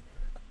then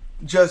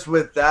just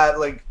with that,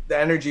 like the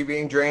energy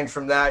being drained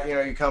from that, you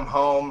know, you come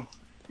home,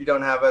 you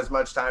don't have as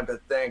much time to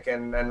think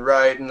and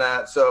write and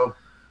that. So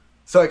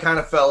I kind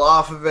of fell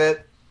off of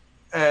it,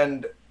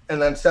 and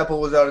then Sepple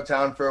was out of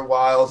town for a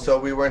while, so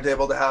we weren't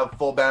able to have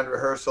full band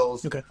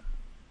rehearsals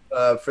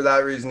for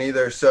that reason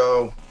either.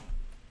 So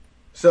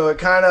it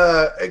kind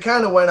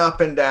of went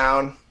up and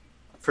down.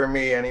 For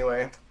me,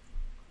 anyway.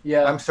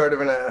 Yeah. I'm sort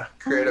of in a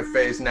creative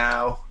phase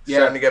now,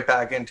 starting to get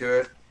back into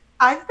it.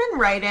 I've been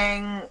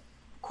writing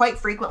quite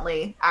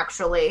frequently,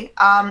 actually.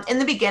 In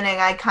the beginning,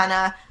 I kind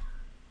of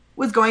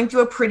was going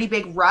through a pretty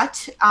big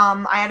rut.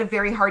 I had a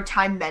very hard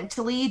time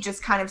mentally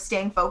just kind of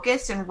staying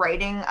focused and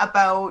writing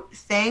about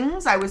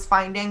things. I was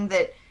finding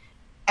that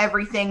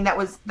everything that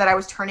I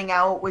was turning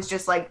out was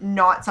just like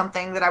not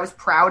something that I was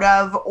proud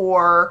of,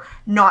 or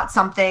not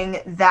something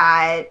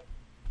that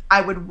I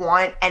would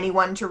want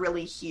anyone to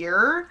really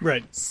hear.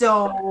 Right.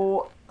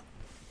 So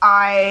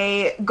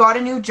I got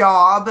a new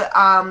job,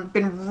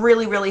 been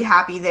really, really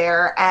happy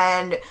there,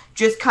 and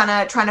just kind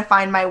of trying to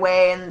find my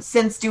way. And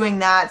since doing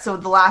that, so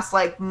the last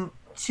like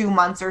 2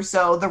 months or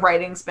so, the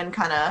writing's been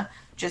kind of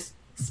just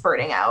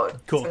spurting out.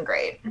 Cool. It's been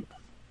great.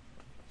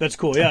 That's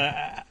cool.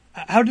 Yeah.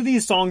 How do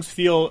these songs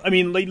feel? I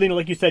mean, like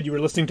you said, you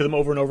were listening to them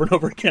over and over and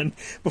over again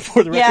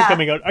before the record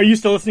coming out. Are you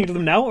still listening to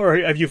them now, or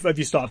have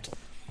you stopped?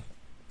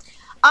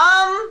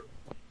 I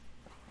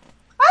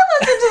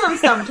listen to them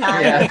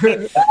sometimes. A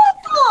little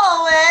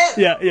bit.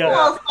 Yeah. A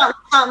little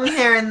something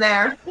here and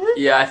there.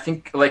 Yeah, I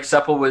think like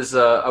Sepple was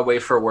away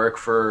for work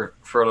for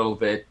a little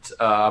bit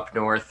up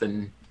north,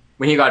 and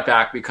when he got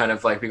back, we kind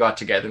of like we got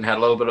together and had a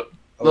little bit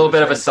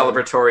of a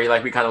celebratory.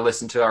 Like we kind of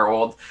listened to our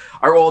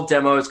old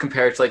demos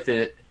compared to like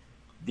the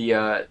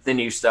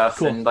new stuff,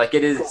 cool. And like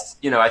it is,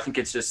 you know, I think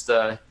it's just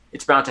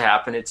it's bound to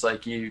happen. It's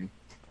like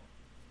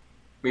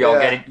we all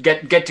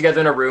get together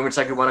in a room. It's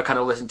like we want to kind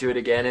of listen to it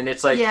again, and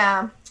it's like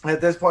At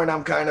this point,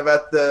 I'm kind of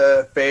at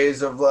the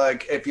phase of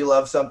like, if you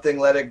love something,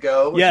 let it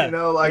go. You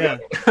know, like I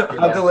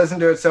have to listen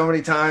to it so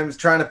many times,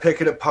 trying to pick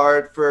it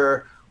apart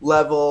for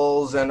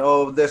levels, and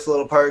this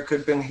little part could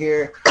have been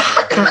here.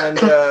 And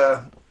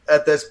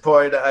at this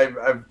point,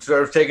 I've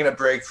sort of taken a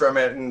break from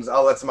it, and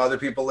I'll let some other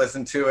people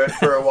listen to it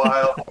for a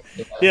while.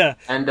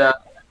 And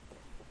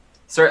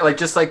sorry, like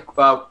just like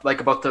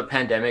about the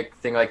pandemic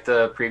thing, like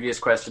the previous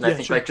question, I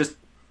think like just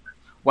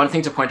one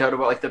thing to point out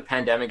about like the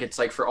pandemic, it's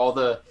like for all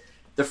the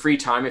free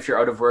time, if you're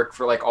out of work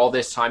for like all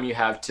this time you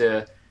have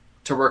to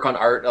work on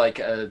art,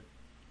 like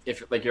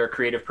if like you're a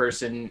creative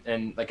person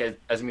and like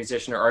as a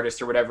musician or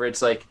artist or whatever,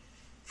 it's like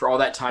for all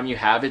that time you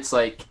have, it's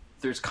like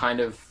there's kind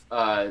of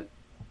a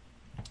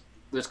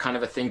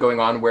thing going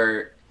on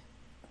where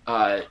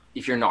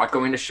if you're not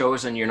going to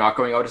shows and you're not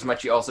going out as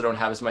much, you also don't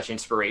have as much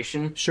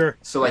inspiration. Sure.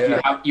 So like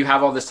you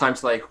have all this time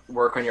to like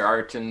work on your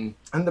art and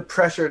the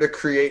pressure to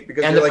create,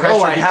 because you're like,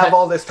 I have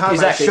all this time.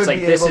 Exactly. I should it's like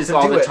be this able is to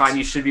all do the it. time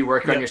you should be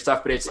working on your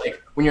stuff. But it's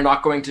like when you're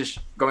not going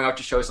out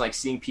to shows and like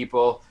seeing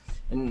people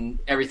and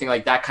everything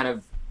like that kind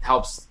of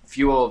helps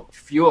fuel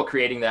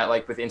creating that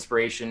like with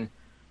inspiration.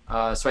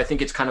 So I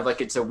think it's kind of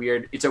like it's a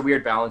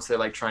weird balance. They're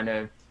like trying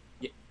to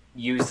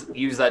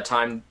use that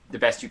time the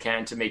best you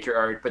can to make your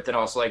art, but then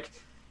also like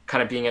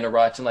kind of being in a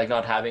rut and like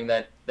not having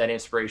that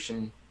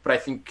inspiration. But I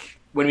think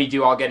when we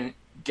do all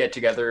get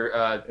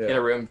together in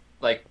a room,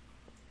 like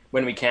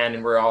when we can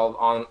and we're all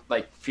on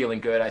like feeling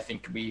good, I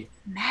think we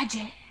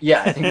magic.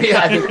 Yeah, I think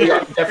we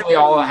definitely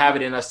all have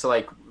it in us to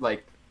like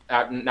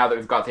now that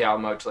we've got the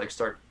album out to like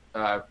start.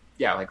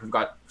 Like we've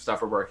got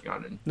stuff we're working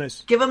on. And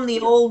nice. Give them the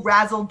old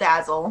razzle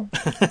dazzle.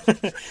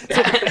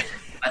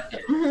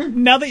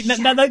 Now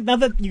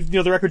that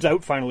the record's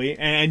out finally,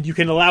 and you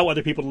can allow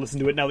other people to listen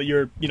to it, now that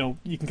you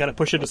can kind of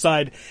push it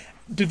aside,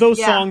 do those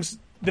songs,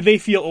 do they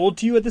feel old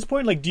to you at this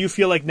point? Like, do you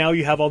feel like now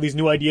you have all these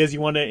new ideas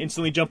you want to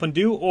instantly jump and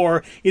do,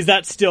 or is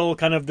that still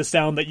kind of the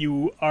sound that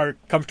you are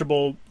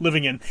comfortable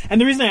living in? And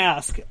the reason I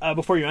ask,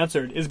 before you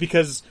answered, is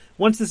because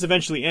once this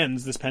eventually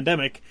ends, this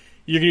pandemic,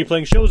 you're going to be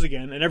playing shows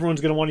again, and everyone's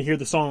going to want to hear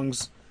the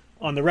songs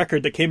on the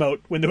record that came out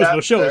when there was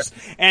no shows.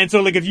 Fair. And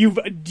so, like, do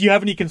you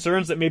have any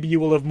concerns that maybe you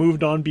will have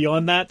moved on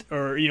beyond that,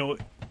 or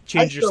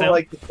change your sound? I still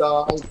like the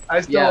songs.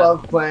 I still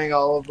love playing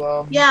all of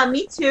them. Yeah,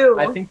 me too.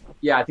 I think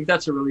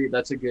that's a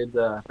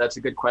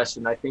good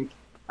question. I think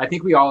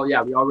we all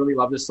really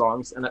love the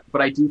songs,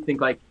 but I do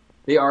think like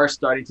they are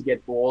starting to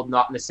get old,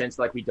 not in the sense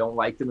like we don't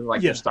like them and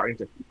like they're starting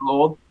to feel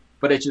old,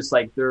 but it's just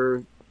like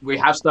they're we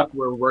have stuff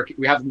we're working.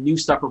 We have new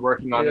stuff we're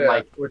working on. And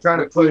like we're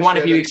trying to we want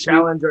to be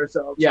challenge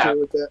ourselves. Yeah, too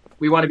with it.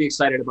 We want to be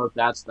excited about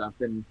that stuff.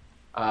 And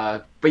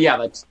but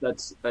yeah,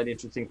 that's an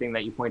interesting thing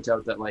that you point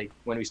out, that like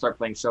when we start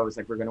playing shows,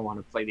 like we're going to want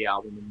to play the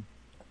album.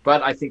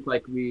 But I think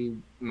like we'll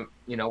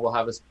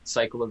have a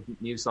cycle of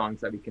new songs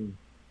that we can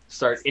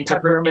start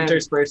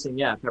interspersing.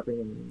 Yeah, peppering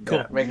them. Cool.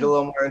 Yeah, make it a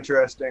little more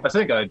interesting. I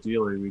think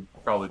ideally we'd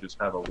probably just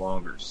have a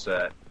longer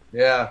set.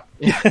 Yeah.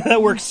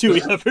 That works too.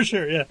 Yeah, for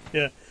sure.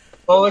 Yeah.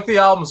 Well, like the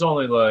album's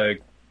only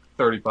like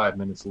 35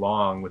 minutes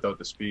long without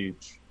the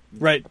speech.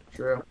 Right.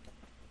 True.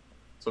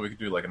 So we could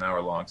do like an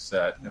hour-long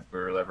set if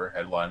we're ever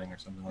headlining or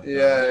something like that.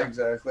 Yeah,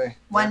 exactly.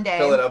 One day.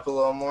 Fill it up a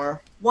little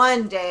more.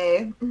 One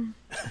day.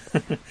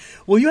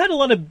 Well, you had a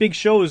lot of big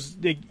shows,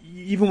 like,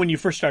 even when you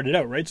first started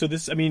out, right? So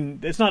this, I mean,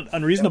 it's not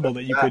unreasonable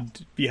that you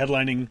could be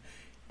headlining.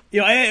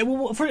 You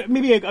know, for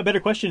maybe a better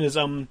question is,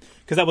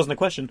 because that wasn't a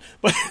question,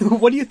 but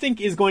what do you think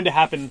is going to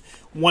happen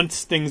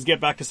once things get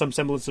back to some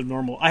semblance of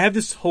normal? I have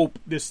this hope,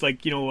 this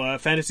like,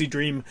 fantasy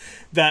dream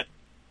that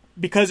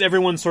because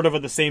everyone's sort of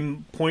at the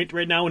same point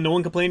right now and no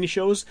one can play any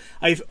shows,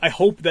 I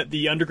hope that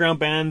the underground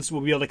bands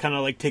will be able to kind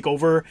of like take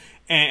over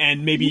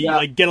and maybe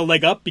like get a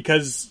leg up,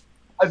 because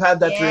I've had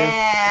that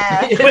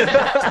dream.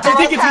 Do you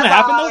think it's going to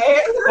happen though?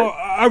 Or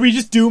are we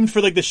just doomed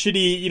for like the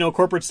shitty,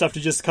 corporate stuff to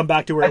just come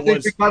back to where it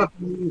was?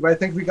 I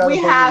think we gotta We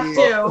have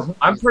to.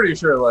 I'm pretty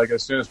sure, like,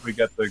 as soon as we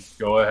get the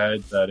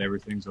go-ahead that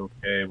everything's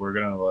okay, we're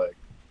gonna, like,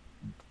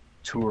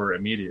 tour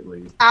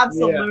immediately.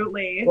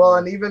 Absolutely. Yeah. Well,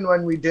 and even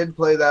when we did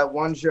play that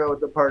one show at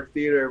the Park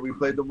Theater, we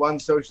played the one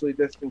socially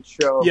distanced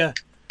show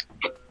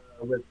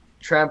with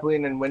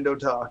Trampoline and Window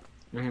Talk.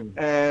 Mm-hmm.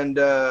 And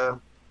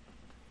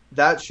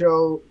that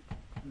show,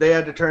 they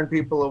had to turn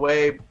people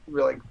away.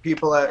 Like,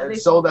 people had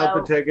sold out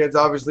the tickets.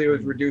 Obviously, it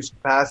was reduced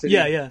capacity.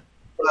 Yeah.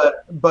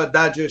 But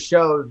that just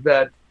shows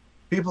that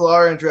people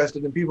are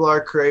interested and people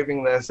are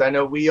craving this. I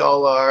know we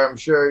all are. I'm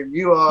sure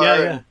you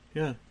are.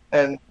 Yeah.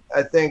 And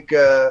I think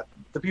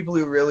the people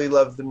who really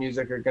love the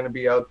music are going to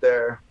be out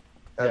there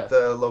at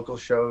the local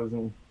shows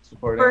and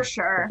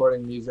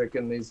supporting music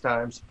in these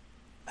times.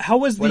 How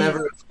was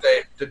whenever it's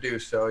safe to do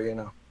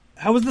so,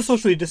 How was the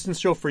socially distanced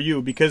show for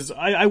you? Because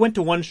I went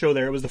to one show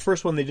there. It was the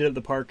first one they did at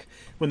the park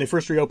when they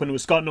first reopened. It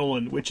was Scott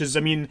Nolan, which is, I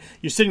mean,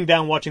 you're sitting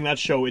down watching that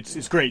show.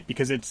 It's great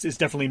because it's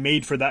definitely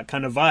made for that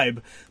kind of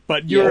vibe.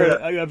 But you're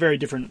a very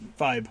different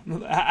vibe.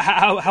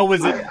 How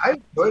was it? I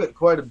enjoyed it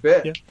quite a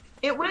bit. Yeah.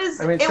 It was.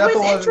 I mean, Seppa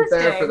wasn't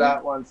there for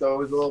that one, so it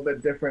was a little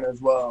bit different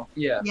as well.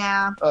 Yeah.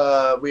 Yeah.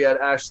 We had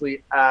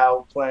Ashley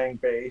Ow playing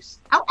bass.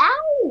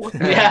 Ow!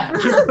 Yeah.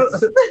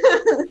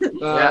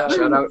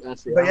 Shout out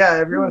Ashley. But yeah,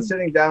 everyone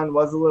sitting down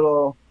was a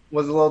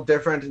little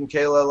different, and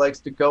Kayla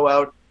likes to go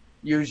out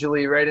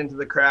usually right into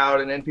the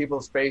crowd and in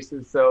people's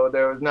faces, so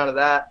there was none of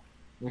that.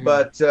 Mm-hmm.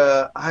 But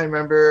I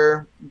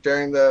remember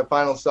during the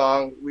final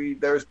song,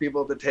 there was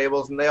people at the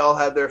tables, and they all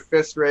had their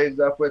fists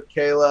raised up with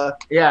Kayla.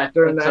 Yeah,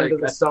 during the end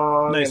of the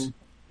song, nice. And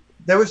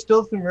there was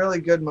still some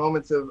really good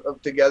moments of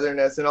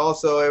togetherness, and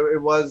also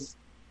it was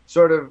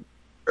sort of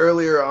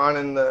earlier on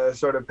in the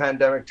sort of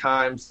pandemic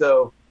time,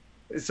 so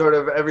it's sort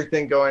of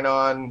everything going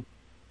on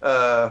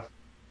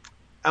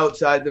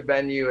outside the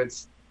venue.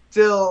 It's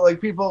still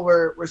like people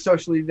were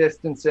socially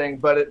distancing,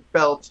 but it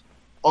felt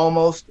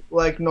almost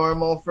like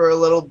normal for a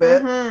little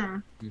bit.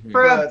 Mm-hmm. Mm-hmm.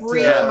 For a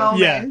brief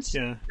moment.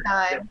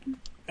 Yeah.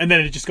 And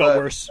then it just got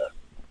worse.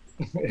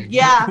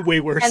 Yeah. Way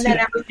worse. And then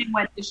everything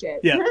went to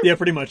shit. Yeah,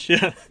 pretty much,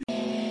 yeah.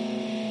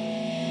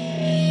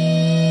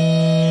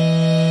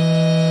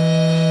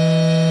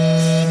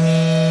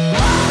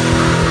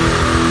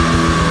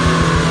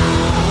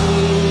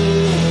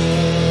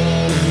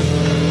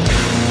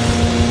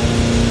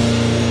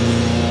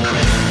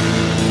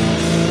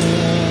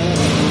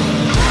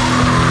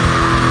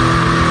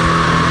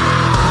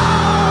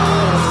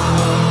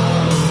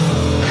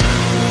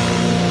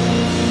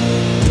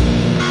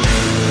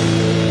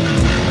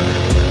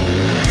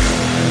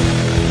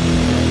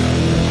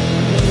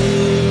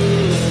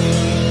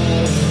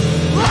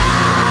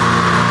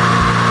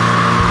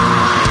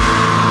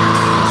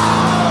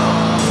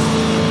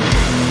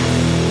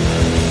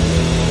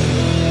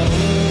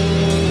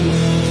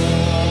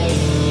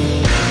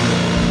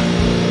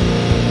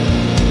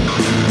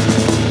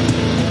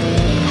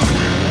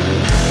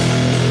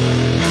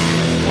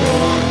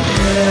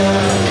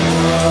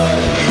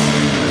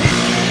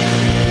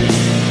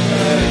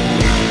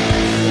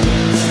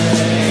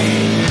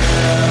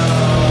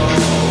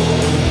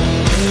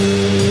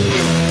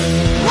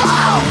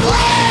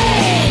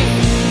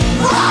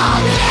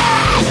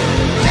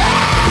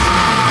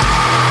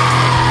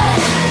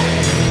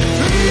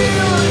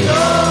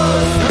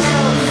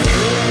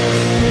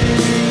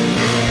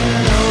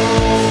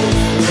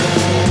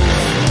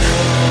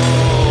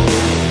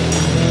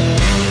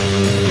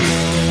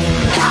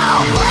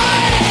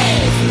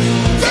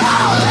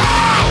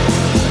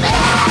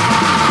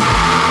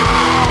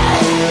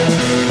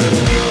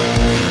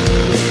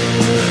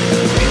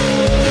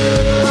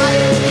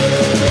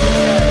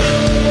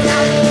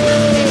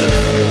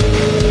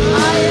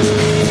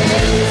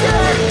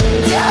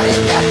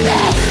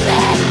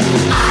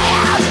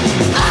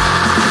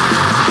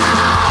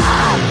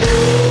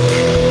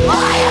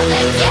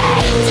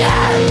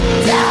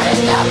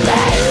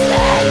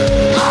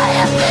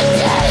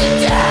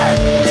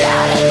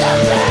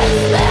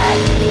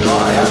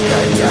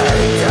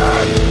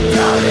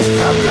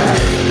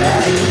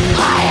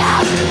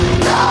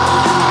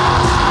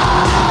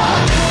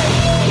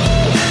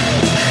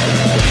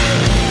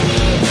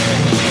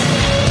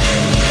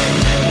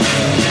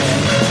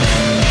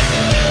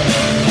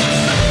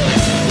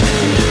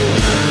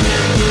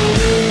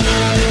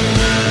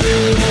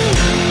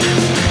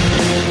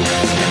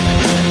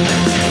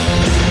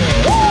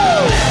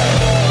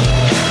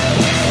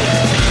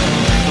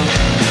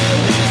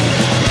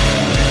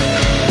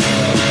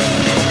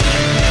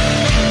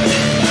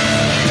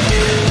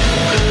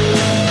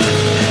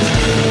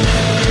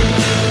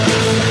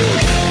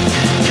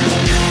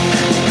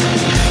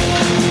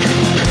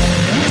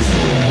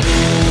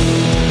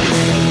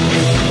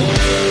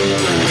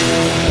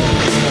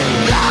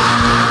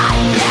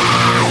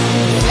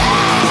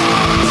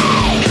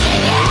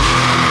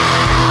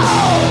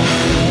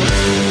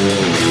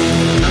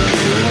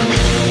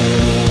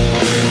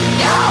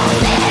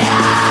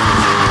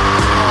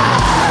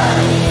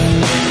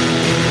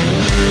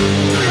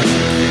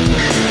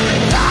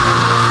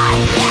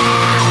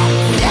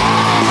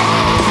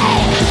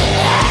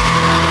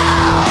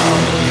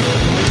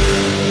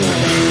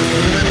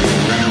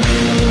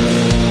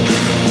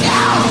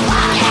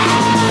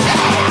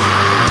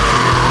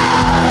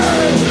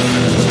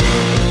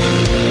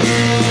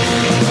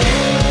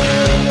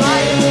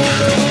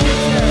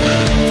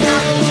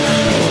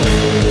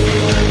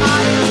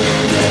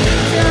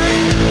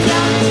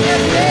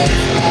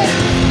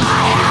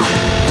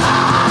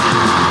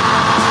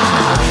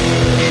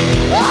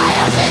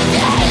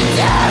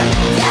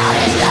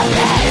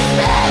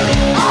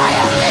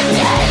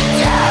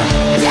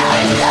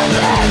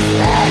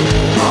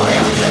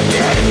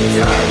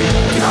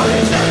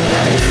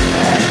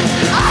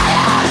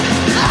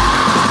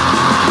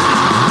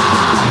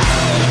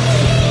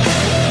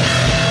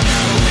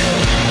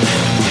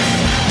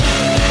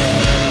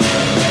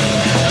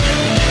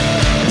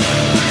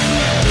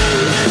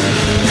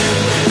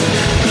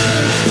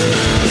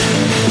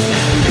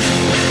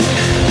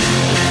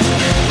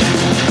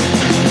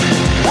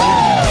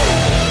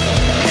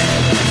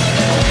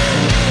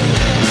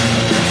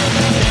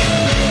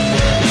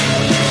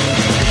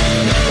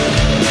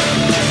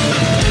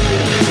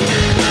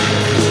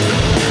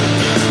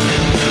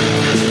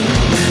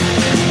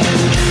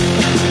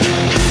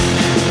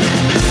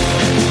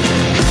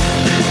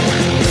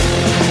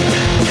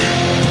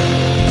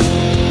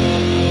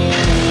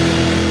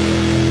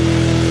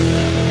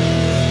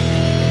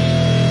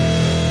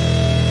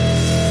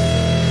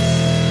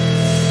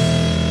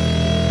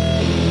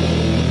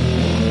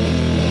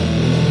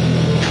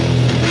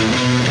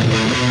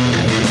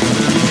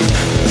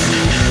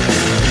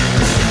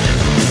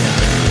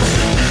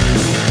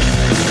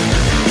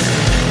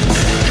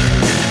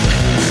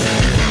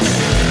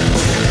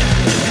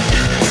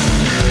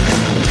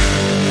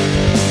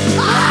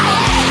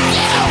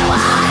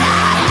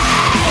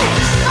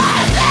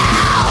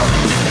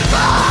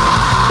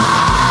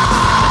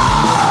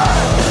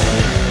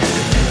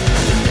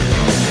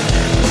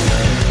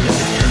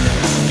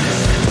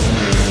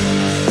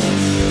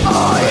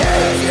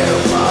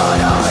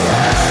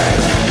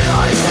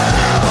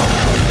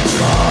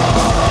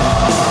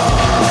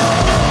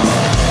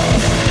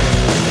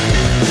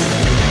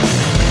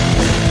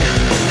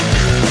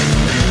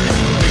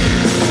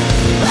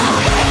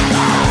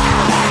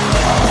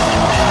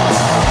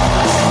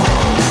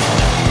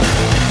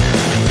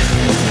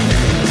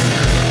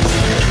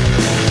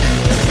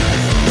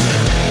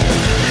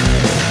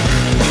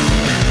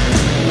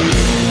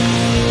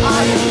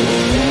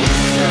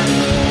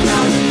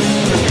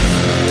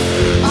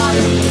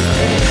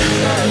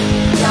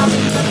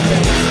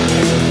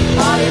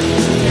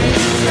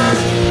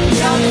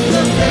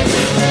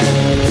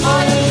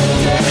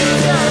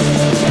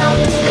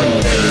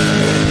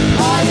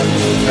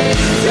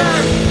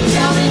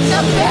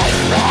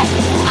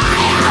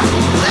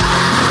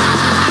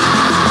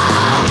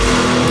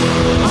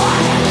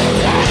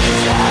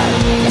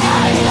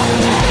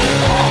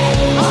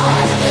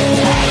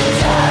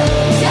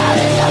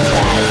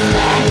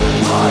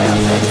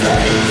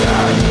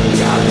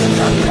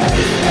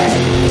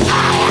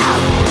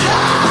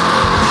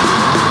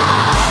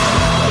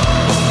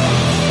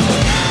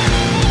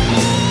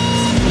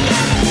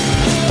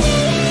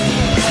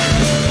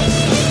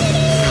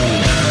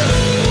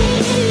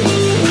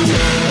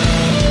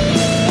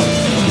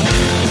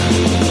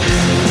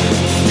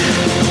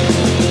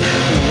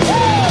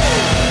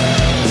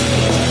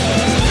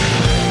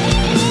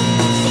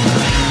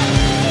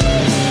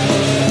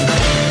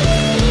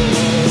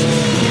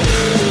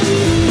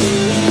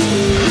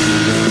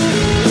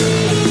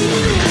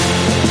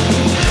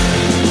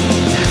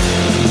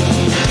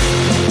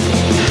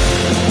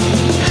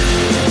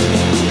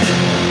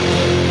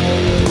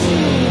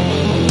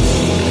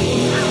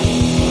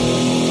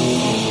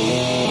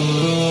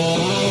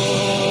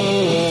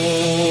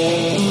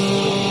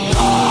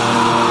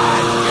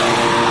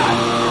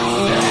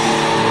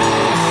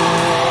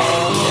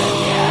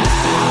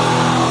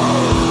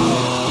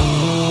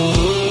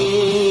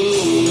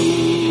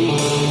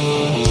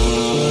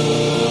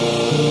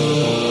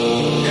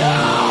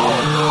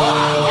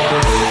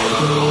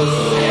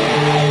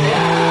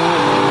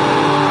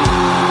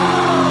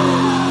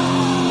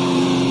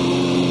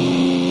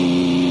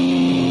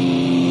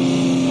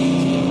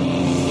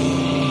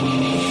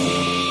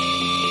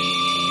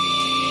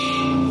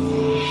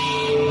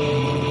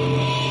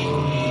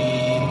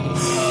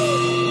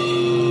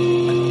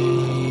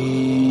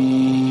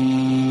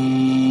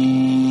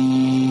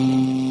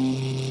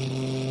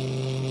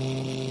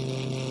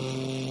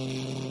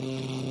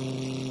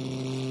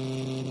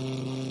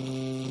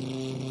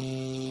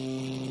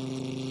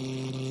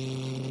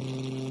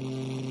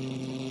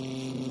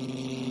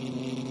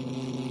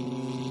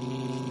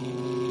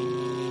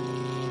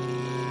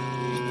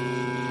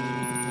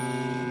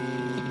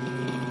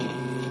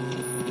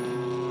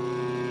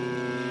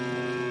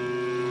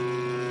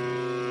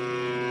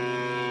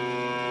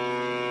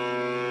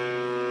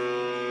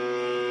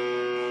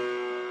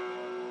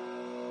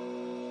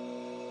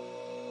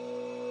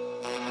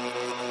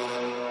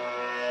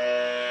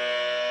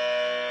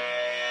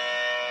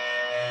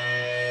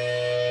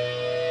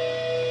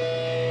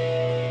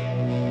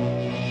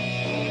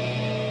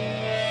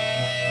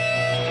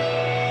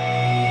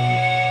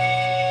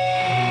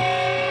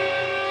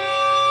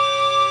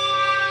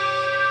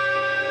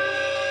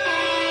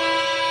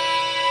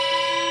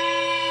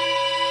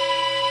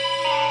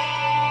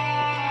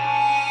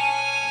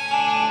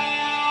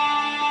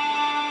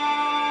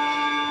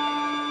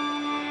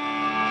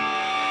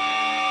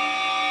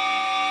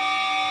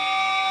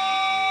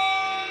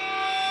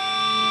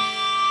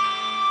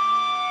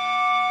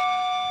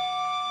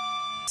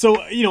 So,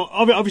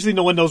 obviously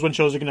no one knows when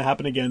shows are going to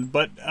happen again,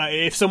 but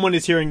if someone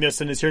is hearing this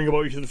and is hearing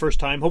about you for the first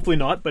time, hopefully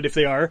not, but if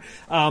they are,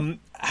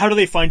 how do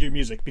they find your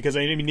music? Because,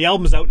 the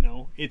album's out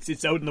now.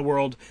 It's out in the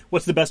world.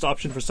 What's the best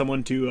option for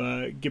someone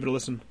to give it a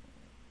listen?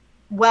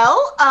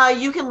 Well,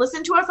 you can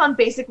listen to us on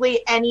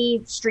basically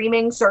any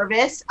streaming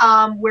service.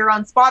 We're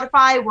on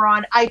Spotify, we're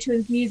on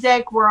iTunes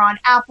Music, we're on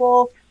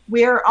Apple,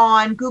 we're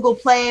on Google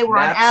Play, we're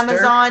on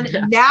Amazon,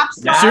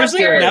 Napster.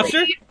 Seriously?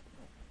 Napster?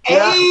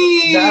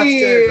 Hey!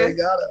 Napster, they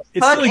got us.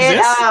 It still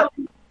exists?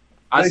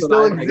 They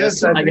still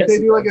exist. I think they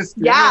do like a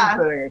streaming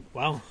thing.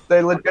 Wow.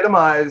 They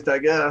legitimized, I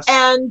guess.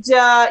 And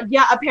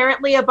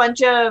apparently a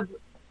bunch of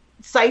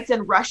sites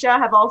in Russia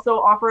have also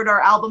offered our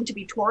album to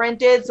be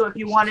torrented. So if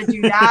you want to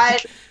do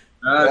that,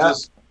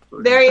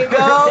 there you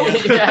go.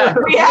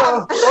 We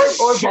have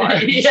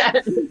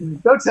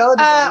Don't tell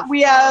it.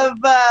 we have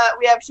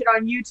shit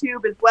on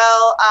YouTube as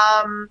well.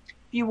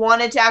 If you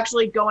wanted to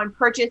actually go and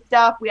purchase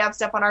stuff, we have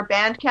stuff on our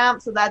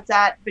Bandcamp. So that's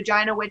at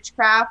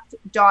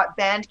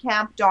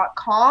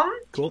vaginawitchcraft.bandcamp.com.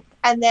 Cool.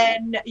 And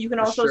then you can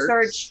also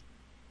search.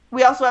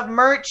 We also have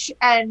merch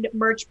and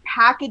merch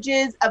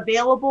packages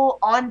available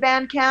on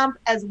Bandcamp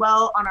as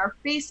well on our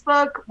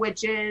Facebook,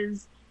 which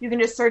is, you can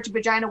just search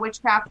Vagina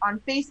Witchcraft on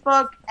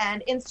Facebook,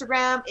 and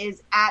Instagram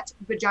is at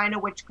Vagina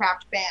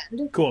Witchcraft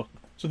Band. Cool.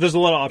 So there's a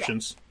lot of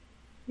options.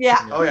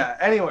 Yeah. Oh yeah,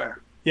 anywhere.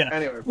 Yeah.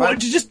 Anywhere. Well,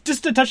 just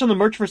to touch on the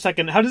merch for a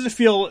second, how does it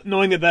feel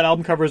knowing that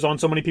album cover is on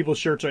so many people's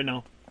shirts right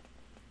now?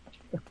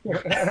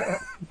 Feels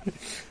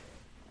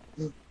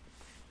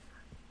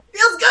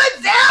good,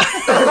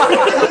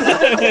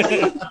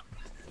 Sam!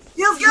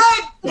 Feels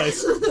good!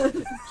 Nice.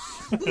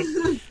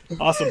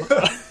 Awesome.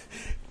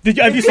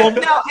 Have you sold?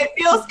 No,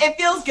 it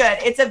feels good.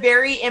 It's a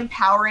very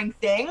empowering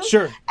thing.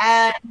 Sure.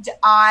 And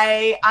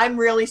I'm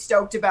really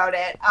stoked about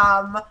it.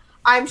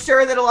 I'm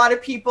sure that a lot of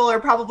people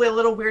are probably a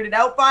little weirded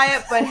out by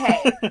it, but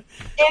hey,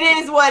 it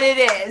is what it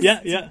is.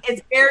 Yeah.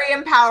 It's very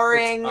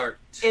empowering. It's art.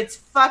 It's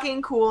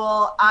fucking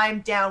cool.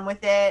 I'm down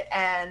with it,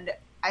 and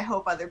I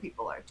hope other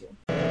people are too.